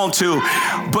all you want to,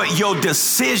 but your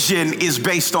decision is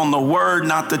based on the word,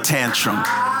 not the tantrum.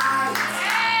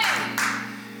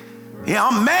 Yeah,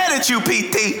 I'm mad at you,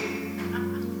 PT.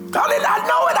 I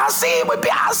know it. I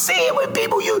see it with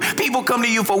people. People come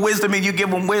to you for wisdom, and you give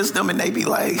them wisdom, and they be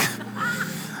like,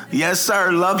 yes,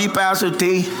 sir. Love you, Pastor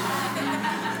T.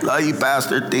 Love you,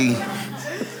 Pastor T.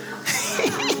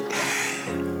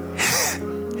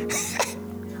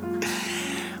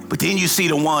 But then you see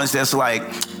the ones that's like,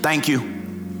 thank you.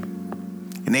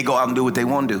 And they go out and do what they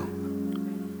want to do.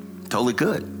 Totally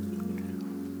good.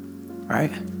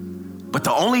 Right? But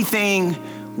the only thing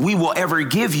we will ever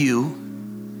give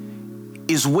you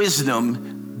is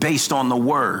wisdom based on the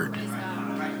word.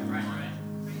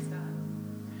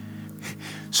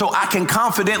 So I can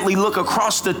confidently look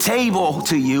across the table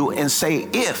to you and say,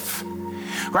 if.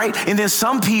 Right? And then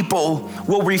some people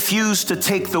will refuse to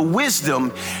take the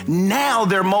wisdom. Now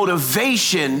their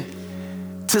motivation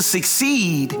to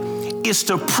succeed is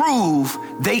to prove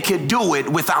they could do it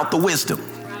without the wisdom.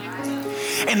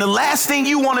 And the last thing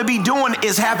you want to be doing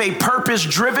is have a purpose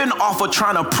driven off of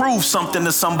trying to prove something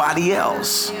to somebody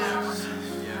else.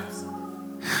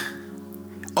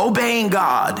 Obeying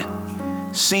God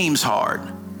seems hard,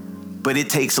 but it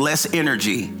takes less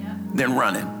energy than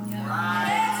running.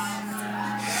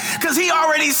 Because he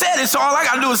already said it, so all I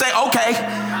got to do is say, okay.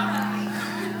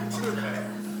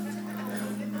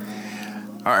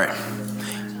 All right.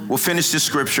 We'll finish this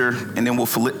scripture, and then we'll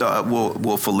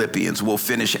Philippians. We'll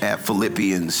finish at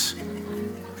Philippians.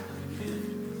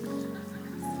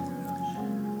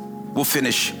 We'll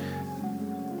finish. All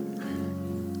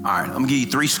right. I'm going to give you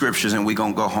 3 scriptures, and we're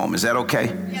going to go home. Is that okay?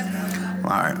 Yep.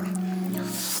 All right.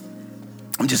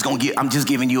 I'm just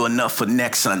giving you enough for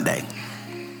next Sunday.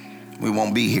 We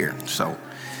won't be here, so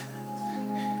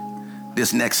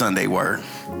this next Sunday word.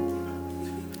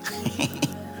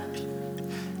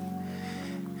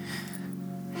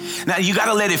 Now you got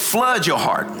to let it flood your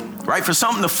heart, right? For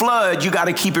something to flood, you got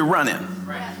to keep it running.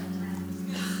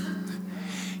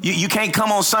 You can't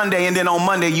come on Sunday and then on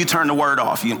Monday you turn the word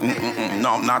off.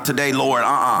 No, not today, Lord.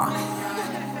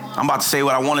 I'm about to say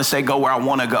what I want to say, go where I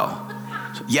want to go.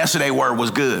 Yesterday word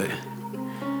was good.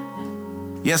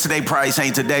 Yesterday price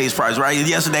ain't today's price, right?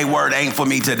 Yesterday word ain't for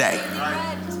me today.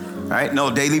 Right? No,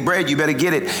 daily bread, you better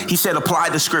get it. He said, apply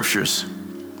the scriptures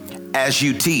as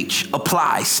you teach.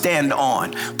 Apply, stand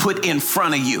on, put in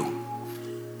front of you.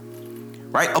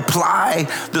 Right? Apply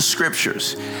the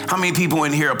scriptures. How many people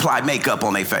in here apply makeup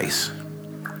on their face?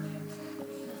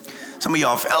 Some of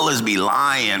y'all fellas be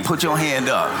lying. Put your hand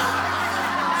up.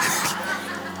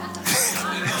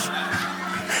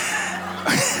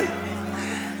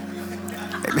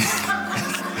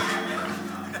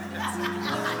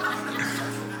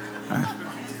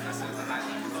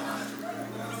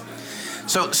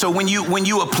 So when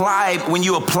you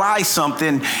apply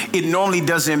something, it normally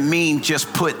doesn't mean just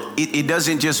it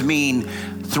doesn't just mean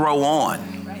throw on.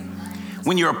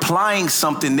 When you're applying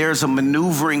something, there's a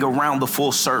maneuvering around the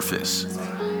full surface.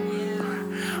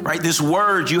 Right? This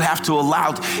word, you have to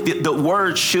allow, the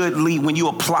word should lead, when you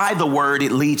apply the word,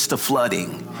 it leads to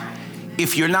flooding.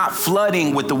 If you're not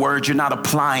flooding with the word, you're not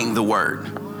applying the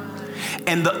word.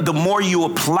 And the more you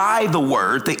apply the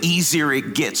word, the easier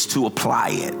it gets to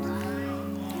apply it.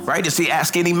 Right? Just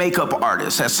ask any makeup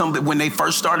artist. When they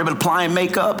first started applying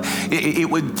makeup, it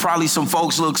would probably some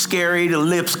folks look scary. The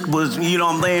lips was, you know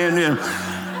what I'm saying?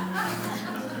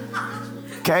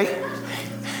 Okay?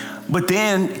 But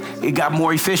then it got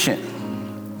more efficient.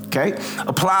 Okay?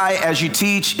 Apply as you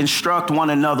teach, instruct one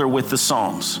another with the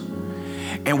Psalms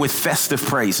and with festive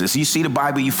praises. You see the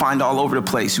Bible, you find all over the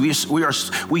place. We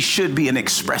should be an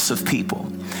expressive people.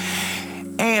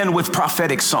 And with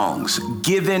prophetic songs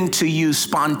given to you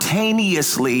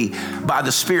spontaneously by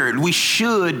the Spirit. We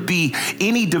should be,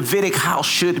 any Davidic house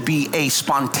should be a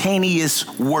spontaneous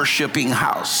worshiping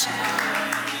house.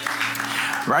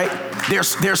 Right?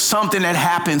 There's something that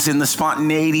happens in the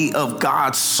spontaneity of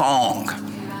God's song.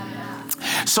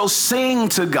 So sing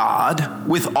to God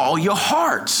with all your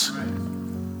hearts.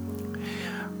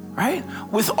 Right?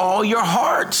 With all your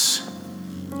hearts.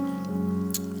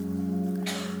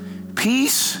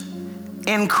 Peace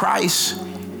in Christ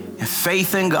and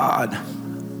faith in God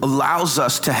allows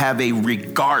us to have a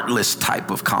regardless type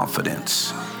of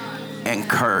confidence and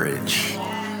courage.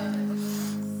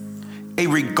 A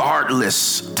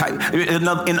regardless type. In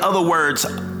other words,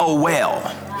 a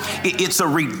well. It's a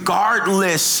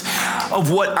regardless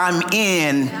of what I'm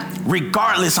in,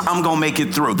 regardless, I'm going to make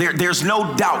it through. There's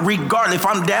no doubt, regardless. If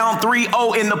I'm down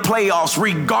 3-0 in the playoffs,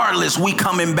 regardless, we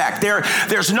coming back.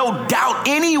 There's no doubt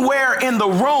anywhere in the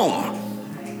room.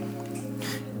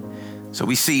 So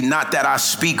we see, not that I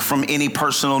speak from any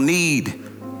personal need,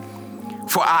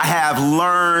 for I have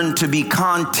learned to be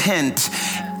content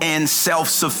and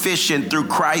self-sufficient through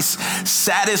Christ,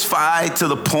 satisfied to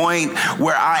the point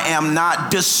where I am not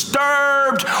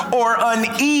disturbed or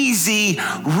uneasy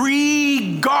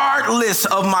regardless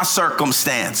of my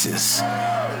circumstances.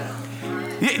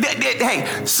 Hey,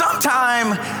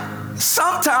 sometime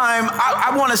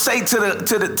I want to say to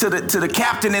the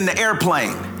captain in the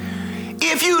airplane,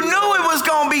 if you knew it was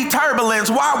going to be turbulence,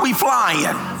 why are we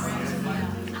flying?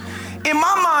 In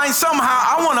my mind, somehow,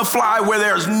 I want to fly where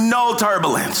there's no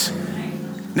turbulence.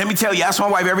 Let me tell you, I ask my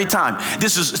wife every time.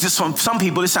 This is from some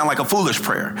people, this sounds like a foolish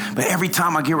prayer. But every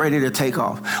time I get ready to take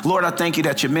off, Lord, I thank you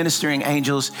that your ministering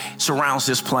angels surrounds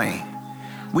this plane.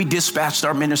 We dispatched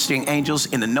our ministering angels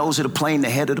in the nose of the plane, the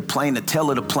head of the plane, the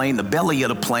tail of the plane, the belly of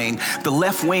the plane, the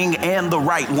left wing and the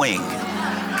right wing.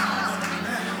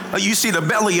 You see the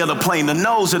belly of the plane, the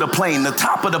nose of the plane, the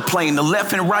top of the plane, the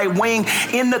left and right wing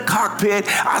in the cockpit.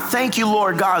 I thank you,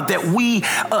 Lord God, that we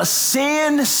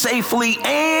ascend safely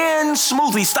and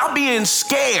smoothly. Stop being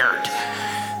scared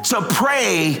to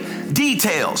pray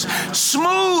details.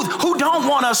 Smooth, who don't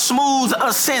want a smooth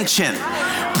ascension?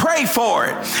 Pray for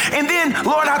it. And then,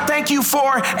 Lord, I thank you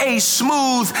for a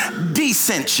smooth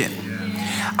descension.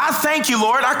 I thank you,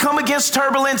 Lord. I come against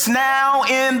turbulence now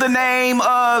in the name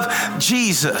of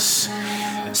Jesus.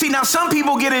 See, now some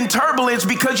people get in turbulence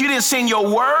because you didn't send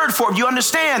your word for it. You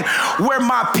understand where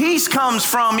my peace comes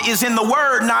from is in the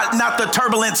word, not the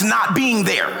turbulence not being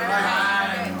there.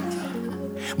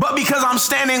 But because I'm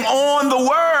standing on the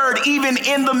word, even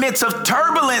in the midst of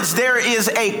turbulence, there is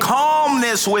a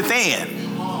calmness within.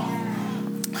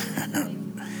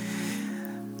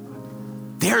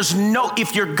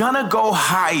 If you're gonna go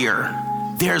higher,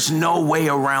 there's no way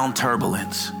around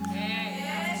turbulence.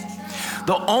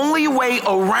 The only way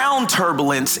around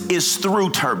turbulence is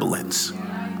through turbulence.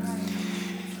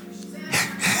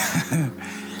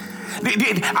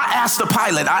 I asked the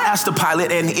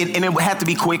pilot, and it had to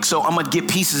be quick, so I'm gonna get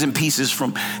pieces and pieces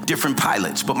from different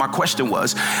pilots. But my question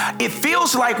was, it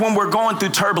feels like when we're going through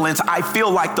turbulence, I feel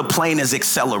like the plane is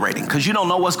accelerating, because you don't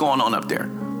know what's going on up there.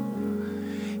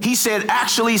 He said,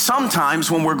 actually, sometimes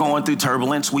when we're going through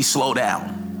turbulence, we slow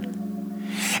down.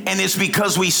 And it's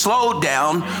because we slowed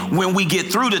down, when we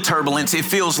get through the turbulence, it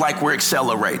feels like we're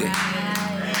accelerating.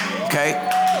 Okay?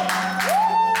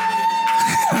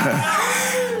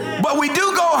 But we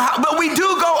do go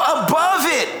above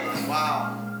it.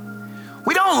 Wow.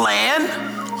 We don't land.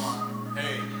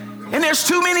 And there's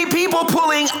too many people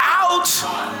pulling out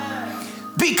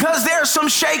because there's some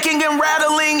shaking and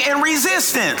rattling and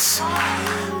resistance.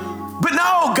 But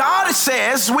no, God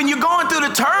says when you're going through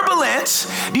the turbulence,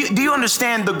 do you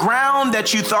understand the ground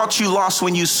that you thought you lost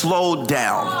when you slowed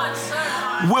down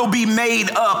will be made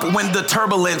up when the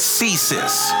turbulence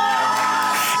ceases.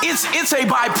 It's a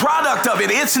byproduct of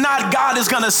it. It's not God is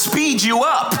going to speed you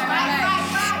up.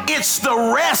 It's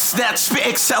the rest that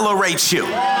accelerates you.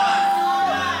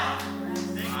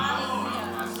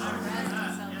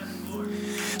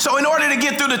 So in order to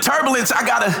get through the turbulence, I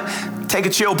got to take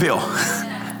a chill pill.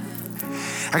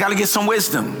 I got to get some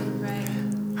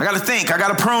wisdom. I got to think. I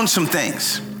got to prune some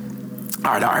things.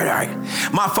 All right.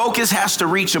 My focus has to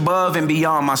reach above and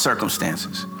beyond my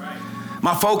circumstances.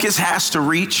 My focus has to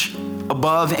reach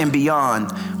above and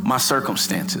beyond my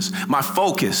circumstances. My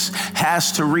focus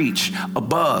has to reach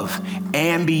above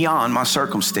and beyond my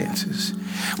circumstances.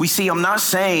 We see, I'm not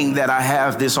saying that I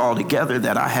have this all together,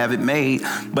 that I have it made,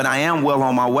 but I am well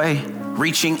on my way,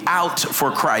 reaching out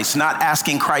for Christ, not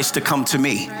asking Christ to come to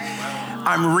me.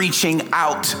 I'm reaching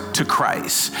out to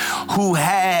Christ, who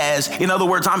has, in other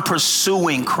words, I'm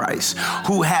pursuing Christ,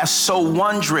 who has so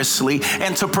wondrously,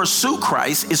 and to pursue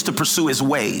Christ is to pursue his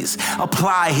ways,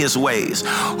 apply his ways,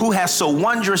 who has so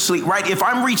wondrously, right? If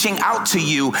I'm reaching out to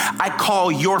you, I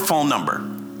call your phone number.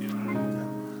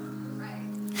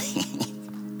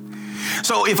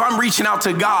 So if I'm reaching out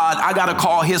to God, I got to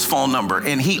call his phone number,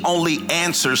 and he only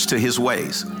answers to his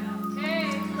ways.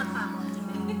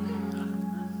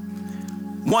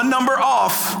 One number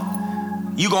off,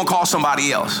 you're going to call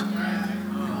somebody else.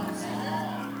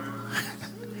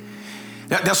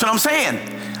 That's what I'm saying.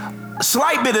 A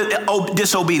slight bit of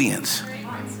disobedience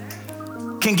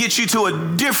can get you to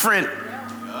a different,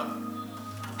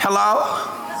 hello?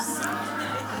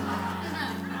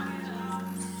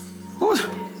 Who's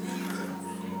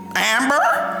Amber?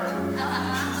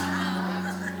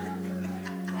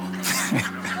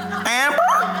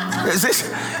 Amber? Is this?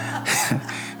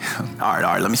 All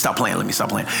right, let me stop playing.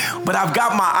 But I've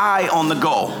got my eye on the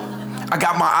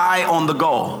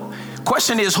goal.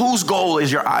 Question is, whose goal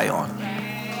is your eye on?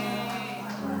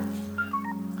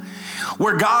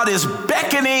 Where God is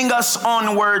beckoning us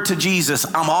onward to Jesus,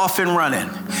 I'm off and running,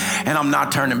 and I'm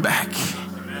not turning back.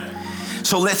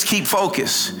 So let's keep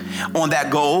focused on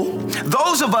that goal.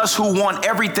 Those of us who want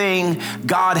everything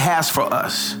God has for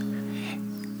us,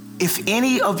 if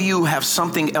any of you have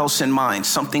something else in mind,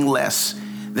 something less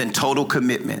than total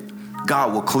commitment,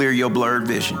 God will clear your blurred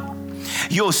vision.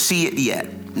 You'll see it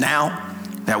yet. Now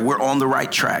that we're on the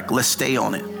right track, let's stay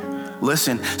on it.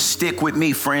 Listen, stick with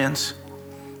me, friends.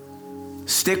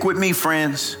 Stick with me,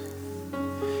 friends.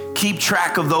 Keep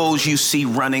track of those you see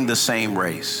running the same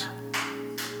race,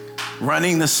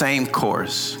 running the same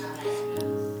course.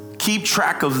 Keep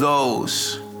track of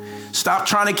those. Stop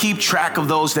trying to keep track of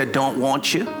those that don't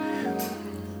want you,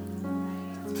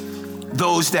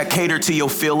 those that cater to your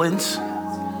feelings.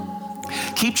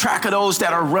 Keep track of those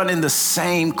that are running the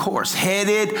same course,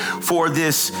 headed for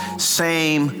this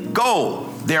same goal.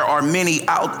 There are many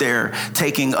out there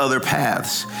taking other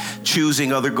paths,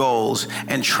 choosing other goals,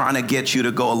 and trying to get you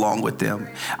to go along with them.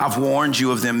 I've warned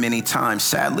you of them many times.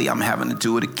 Sadly, I'm having to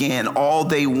do it again. All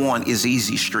they want is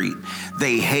easy street.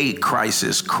 They hate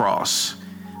Christ's cross,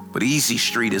 but easy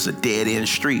street is a dead-end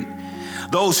street.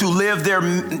 Those who live there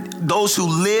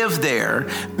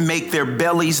make their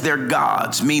bellies their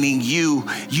gods, meaning you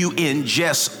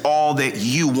ingest all that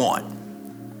you want.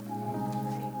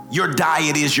 Your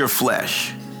diet is your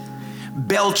flesh.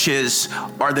 Belches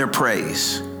are their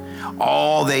praise.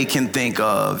 All they can think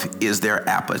of is their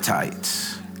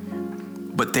appetites.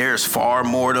 But there's far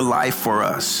more to life for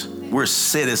us. We're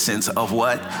citizens of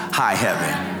what? High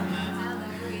heaven.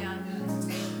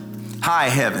 High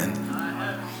heaven.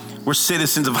 We're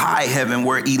citizens of high heaven,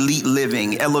 where elite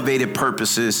living, elevated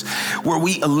purposes, where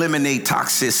we eliminate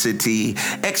toxicity,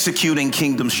 executing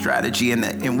kingdom strategy,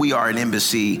 and we are an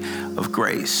embassy of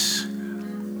grace.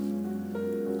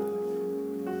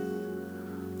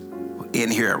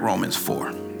 In here at Romans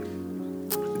 4,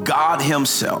 God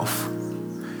himself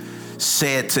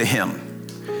said to him,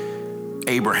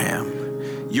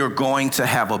 Abraham, you're going to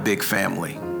have a big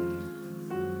family.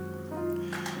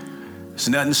 There's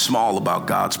nothing small about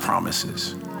God's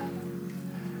promises.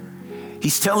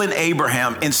 He's telling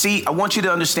Abraham, and see, I want you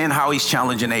to understand how he's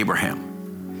challenging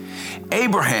Abraham.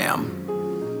 Abraham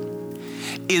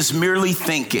is merely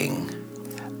thinking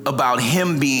about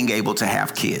him being able to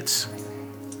have kids.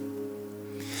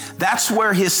 That's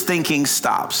where his thinking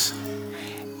stops,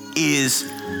 is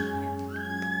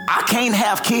I can't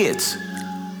have kids.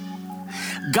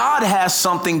 God has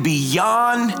something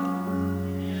beyond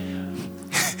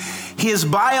his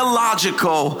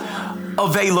biological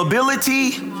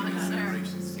availability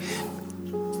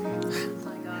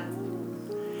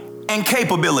and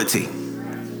capability.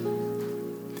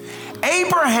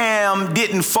 Abraham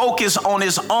didn't focus on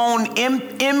his own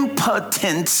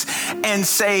impotence and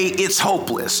say it's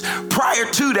hopeless. Prior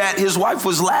to that, his wife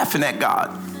was laughing at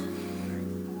God.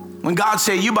 When God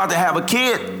said, you about to have a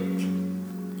kid,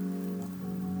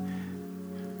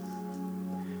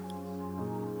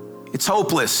 it's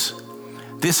hopeless.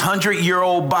 This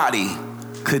 100-year-old body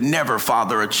could never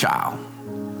father a child.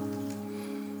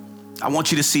 I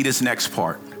want you to see this next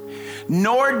part.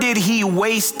 Nor did he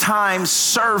waste time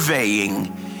surveying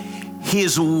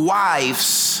his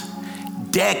wife's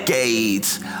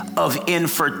decades of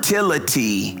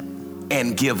infertility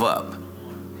and give up.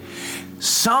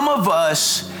 Some of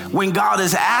us, when God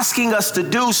is asking us to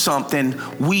do something,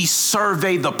 we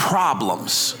survey the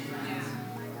problems.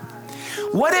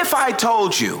 What if I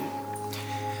told you,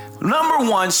 number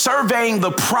one, surveying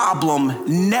the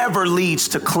problem never leads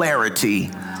to clarity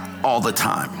all the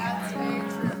time.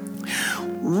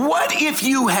 What if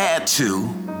you had to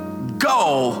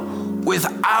go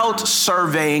without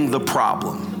surveying the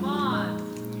problem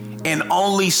and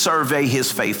only survey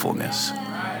his faithfulness?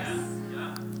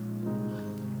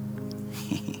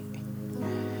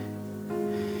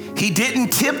 He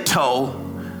didn't tiptoe.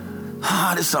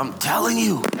 I'm telling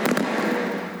you.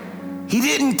 He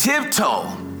didn't tiptoe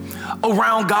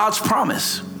around God's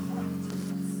promise.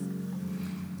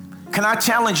 Can I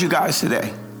challenge you guys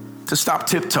today to stop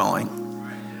tiptoeing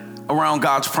around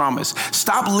God's promise?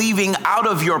 Stop leaving out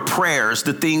of your prayers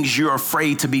the things you're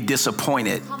afraid to be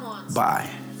disappointed by.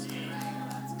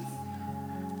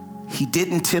 He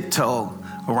didn't tiptoe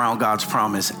around God's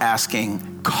promise,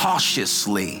 asking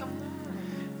cautiously.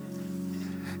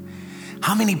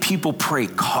 How many people pray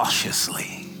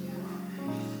cautiously?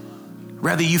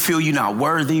 Whether you feel you're not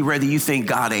worthy, whether you think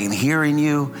God ain't hearing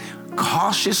you,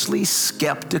 cautiously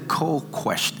skeptical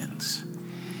questions.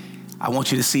 I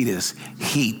want you to see this.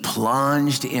 He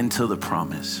plunged into the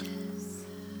promise.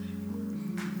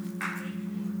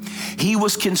 He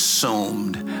was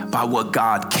consumed by what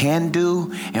God can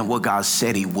do and what God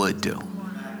said he would do.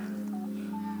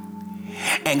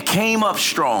 And came up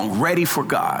strong, ready for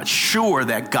God, sure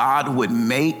that God would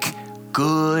make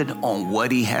good on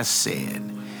what he has said.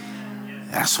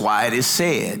 That's why it is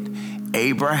said,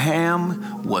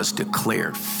 Abraham was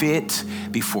declared fit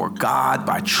before God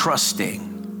by trusting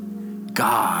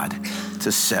God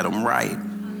to set him right.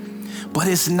 But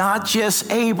it's not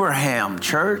just Abraham,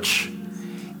 church.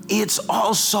 It's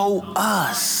also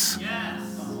us.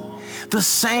 The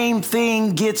same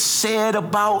thing gets said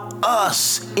about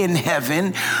us in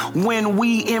heaven when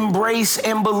we embrace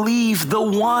and believe the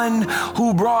one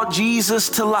who brought Jesus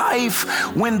to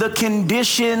life when the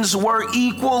conditions were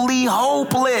equally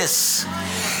hopeless.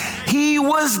 He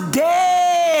was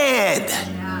dead.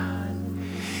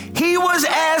 He was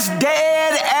as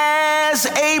dead as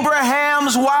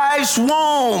Abraham's wife's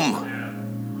womb.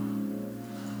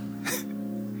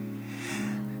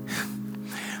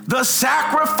 The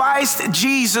sacrificed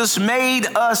Jesus made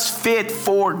us fit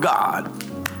for God.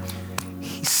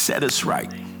 He set us right.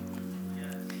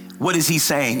 What is he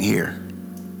saying here?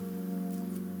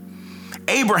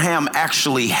 Abraham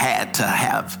actually had to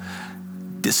have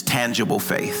this tangible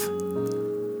faith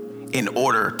in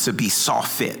order to be saw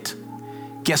fit.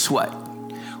 Guess what?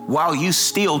 While you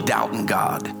still doubting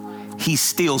God, he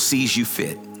still sees you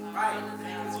fit.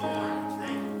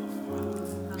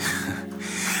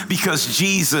 Because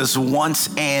Jesus once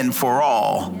and for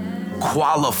all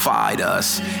qualified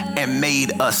us and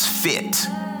made us fit.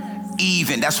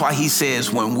 Even, that's why he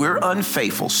says when we're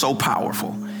unfaithful, so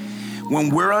powerful. When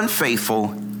we're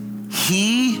unfaithful,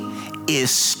 he is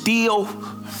still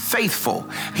faithful.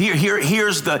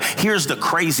 Here's the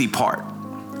crazy part.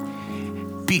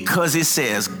 Because it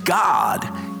says God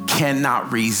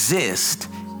cannot resist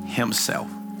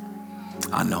himself.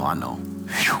 I know.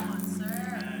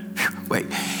 Wait.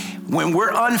 When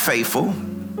we're unfaithful,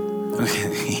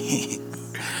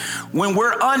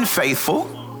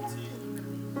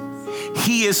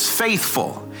 he is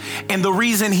faithful. And the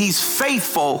reason he's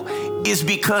faithful is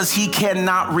because he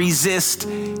cannot resist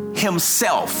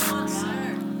himself. I'm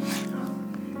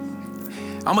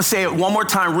going to say it one more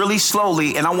time really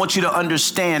slowly, and I want you to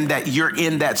understand that you're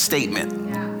in that statement.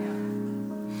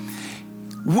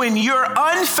 When you're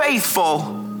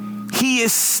unfaithful, he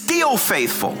is still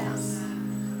faithful.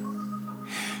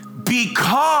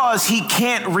 Because he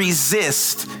can't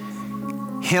resist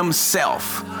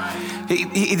himself.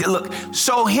 Look,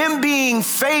 so him being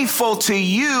faithful to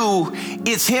you,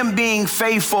 it's him being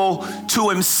faithful to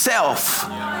himself.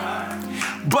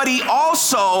 But he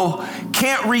also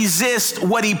can't resist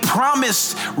what he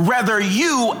promised, whether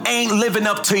you ain't living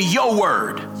up to your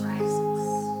word.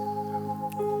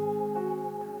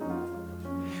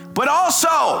 But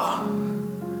also,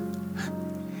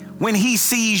 when he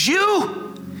sees you,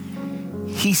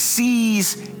 he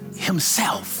sees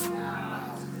himself.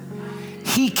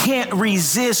 He can't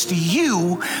resist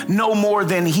you no more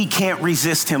than he can't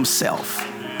resist himself.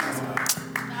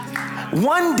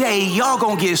 One day, y'all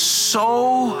gonna get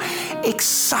so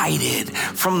excited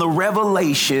from the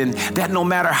revelation that no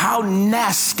matter how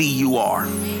nasty you are,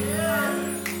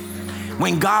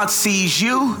 when God sees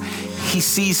you, he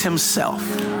sees himself.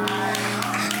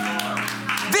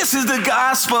 This is the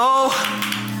gospel.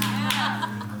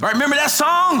 Right, remember that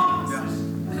song?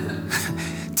 Yes.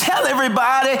 Tell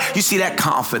everybody. You see that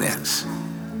confidence.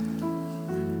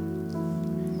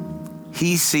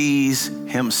 He sees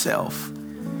himself.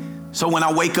 So when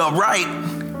I wake up right,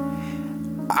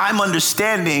 I'm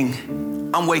understanding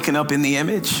I'm waking up in the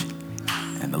image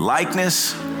and the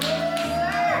likeness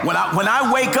When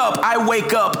I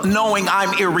wake up knowing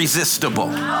I'm irresistible.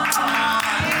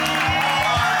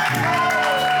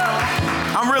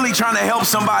 I'm really trying to help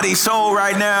somebody's soul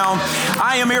right now.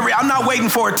 I'm not waiting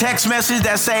for a text message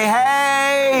that say,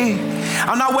 hey.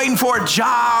 I'm not waiting for a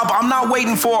job. I'm not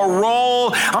waiting for a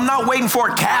role. I'm not waiting for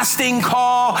a casting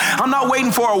call. I'm not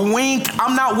waiting for a wink.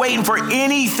 I'm not waiting for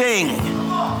anything.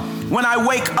 When I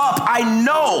wake up, I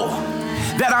know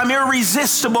that I'm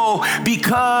irresistible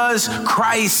because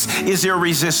Christ is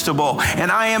irresistible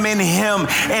and I am in him.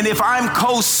 And if I'm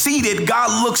co-seated,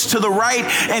 God looks to the right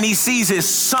and he sees his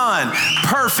son,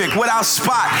 perfect, without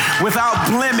spot, without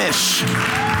blemish.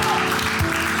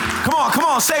 Come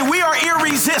on, say we are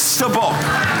irresistible.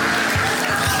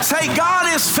 Say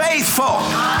God is faithful.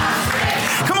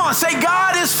 Come on, say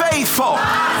God is faithful.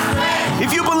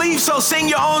 If you believe so, sing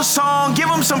your own song. Give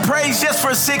him some praise just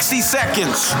for 60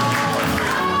 seconds.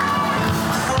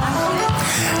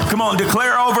 Come on,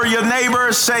 declare over your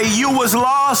neighbor. Say you was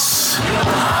lost,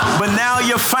 but now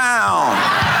you're found.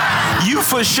 You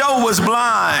for sure was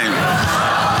blind,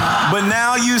 but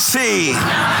now you see.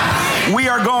 We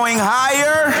are going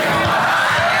higher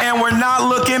and we're not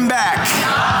looking back.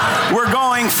 We're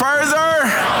going further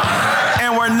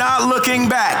and we're not looking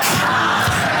back.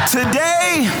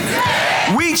 Today,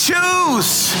 we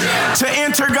choose to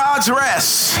enter God's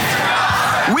rest.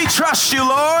 We trust you,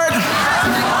 Lord.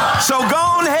 So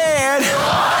go ahead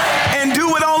and do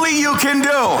what only you can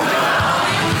do.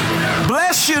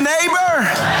 Bless your neighbor.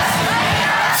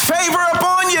 Favor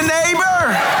upon your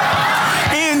neighbor.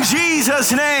 In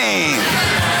Jesus' name.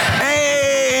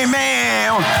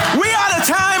 Amen. We out of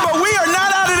time, but we are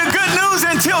not out of the good news.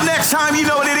 Until next time, you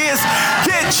know what it is.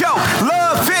 Get your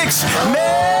love fixed,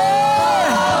 man.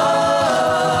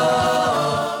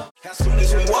 As soon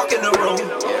as we walk in the room,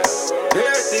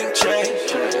 everything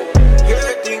changed.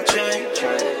 Everything changed.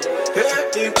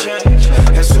 Everything changed.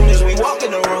 As soon as we walk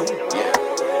in the room,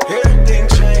 everything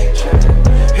changed.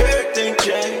 Everything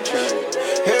changed.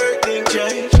 Everything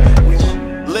changed.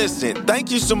 Listen,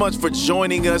 thank you so much for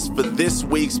joining us for this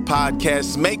week's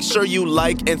podcast. Make sure you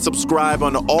like and subscribe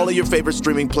on all of your favorite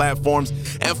streaming platforms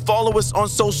and follow us on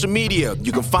social media.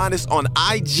 You can find us on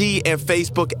IG and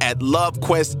Facebook at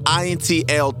LoveQuest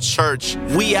INTL Church.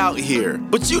 We out here.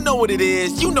 But you know what it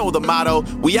is. You know the motto.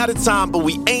 We out of time, but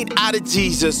we ain't out of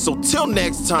Jesus. So till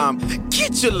next time,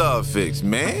 get your love fixed,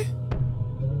 man.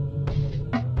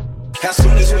 As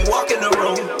soon as we walk in the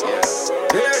room,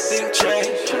 everything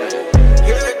changed.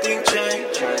 Everything